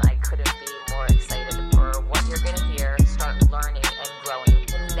 I couldn't be more excited for what you're going to hear, start learning and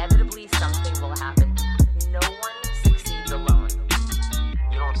growing. Inevitably, something will happen. No one succeeds alone.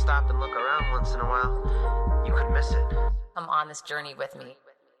 Stop and look around once in a while, you could miss it. Come on this journey with me.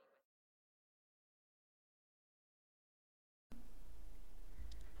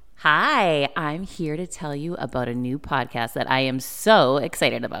 Hi, I'm here to tell you about a new podcast that I am so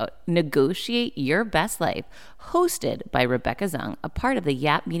excited about, Negotiate Your Best Life, hosted by Rebecca Zung, a part of the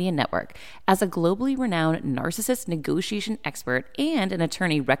Yap Media Network. As a globally renowned narcissist negotiation expert and an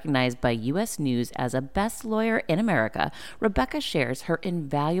attorney recognized by U.S. News as a best lawyer in America, Rebecca shares her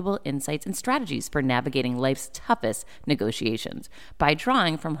invaluable insights and strategies for navigating life's toughest negotiations. By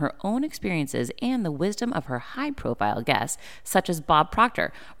drawing from her own experiences and the wisdom of her high-profile guests, such as Bob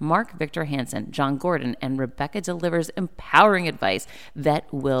Proctor, Mark Victor Hansen, John Gordon, and Rebecca delivers empowering advice that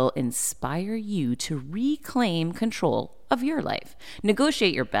will inspire you to reclaim control of your life.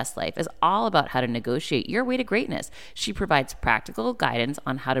 Negotiate Your Best Life is all about how to negotiate your way to greatness. She provides practical guidance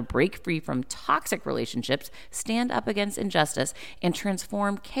on how to break free from toxic relationships, stand up against injustice, and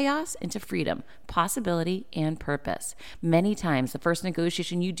transform chaos into freedom, possibility, and purpose. Many times, the first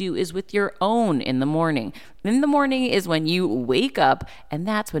negotiation you do is with your own in the morning. In the morning is when you wake up, and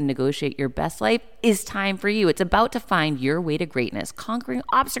that's when Negotiate Your Best Life is time for you. It's about to find your way to greatness, conquering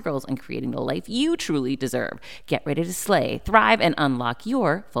obstacles, and creating the life you truly deserve. Get ready to slay, thrive, and unlock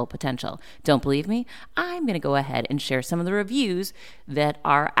your full potential. Don't believe me? I'm going to go ahead and share some of the reviews that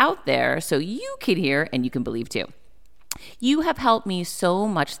are out there so you can hear and you can believe too. You have helped me so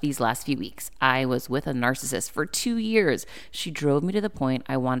much these last few weeks. I was with a narcissist for 2 years. She drove me to the point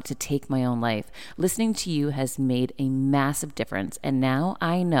I wanted to take my own life. Listening to you has made a massive difference, and now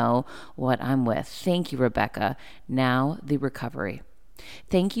I know what I'm with. Thank you, Rebecca. Now the recovery.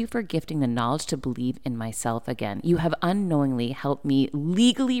 Thank you for gifting the knowledge to believe in myself again. You have unknowingly helped me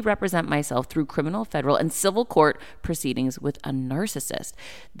legally represent myself through criminal, federal, and civil court proceedings with a narcissist.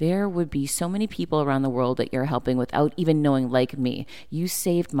 There would be so many people around the world that you're helping without even knowing, like me. You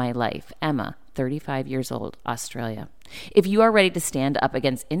saved my life. Emma, 35 years old, Australia. If you are ready to stand up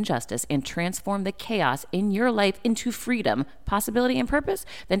against injustice and transform the chaos in your life into freedom, possibility, and purpose,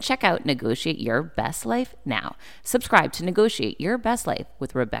 then check out Negotiate Your Best Life now. Subscribe to Negotiate Your Best Life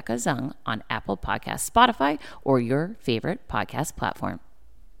with Rebecca Zung on Apple Podcasts, Spotify, or your favorite podcast platform.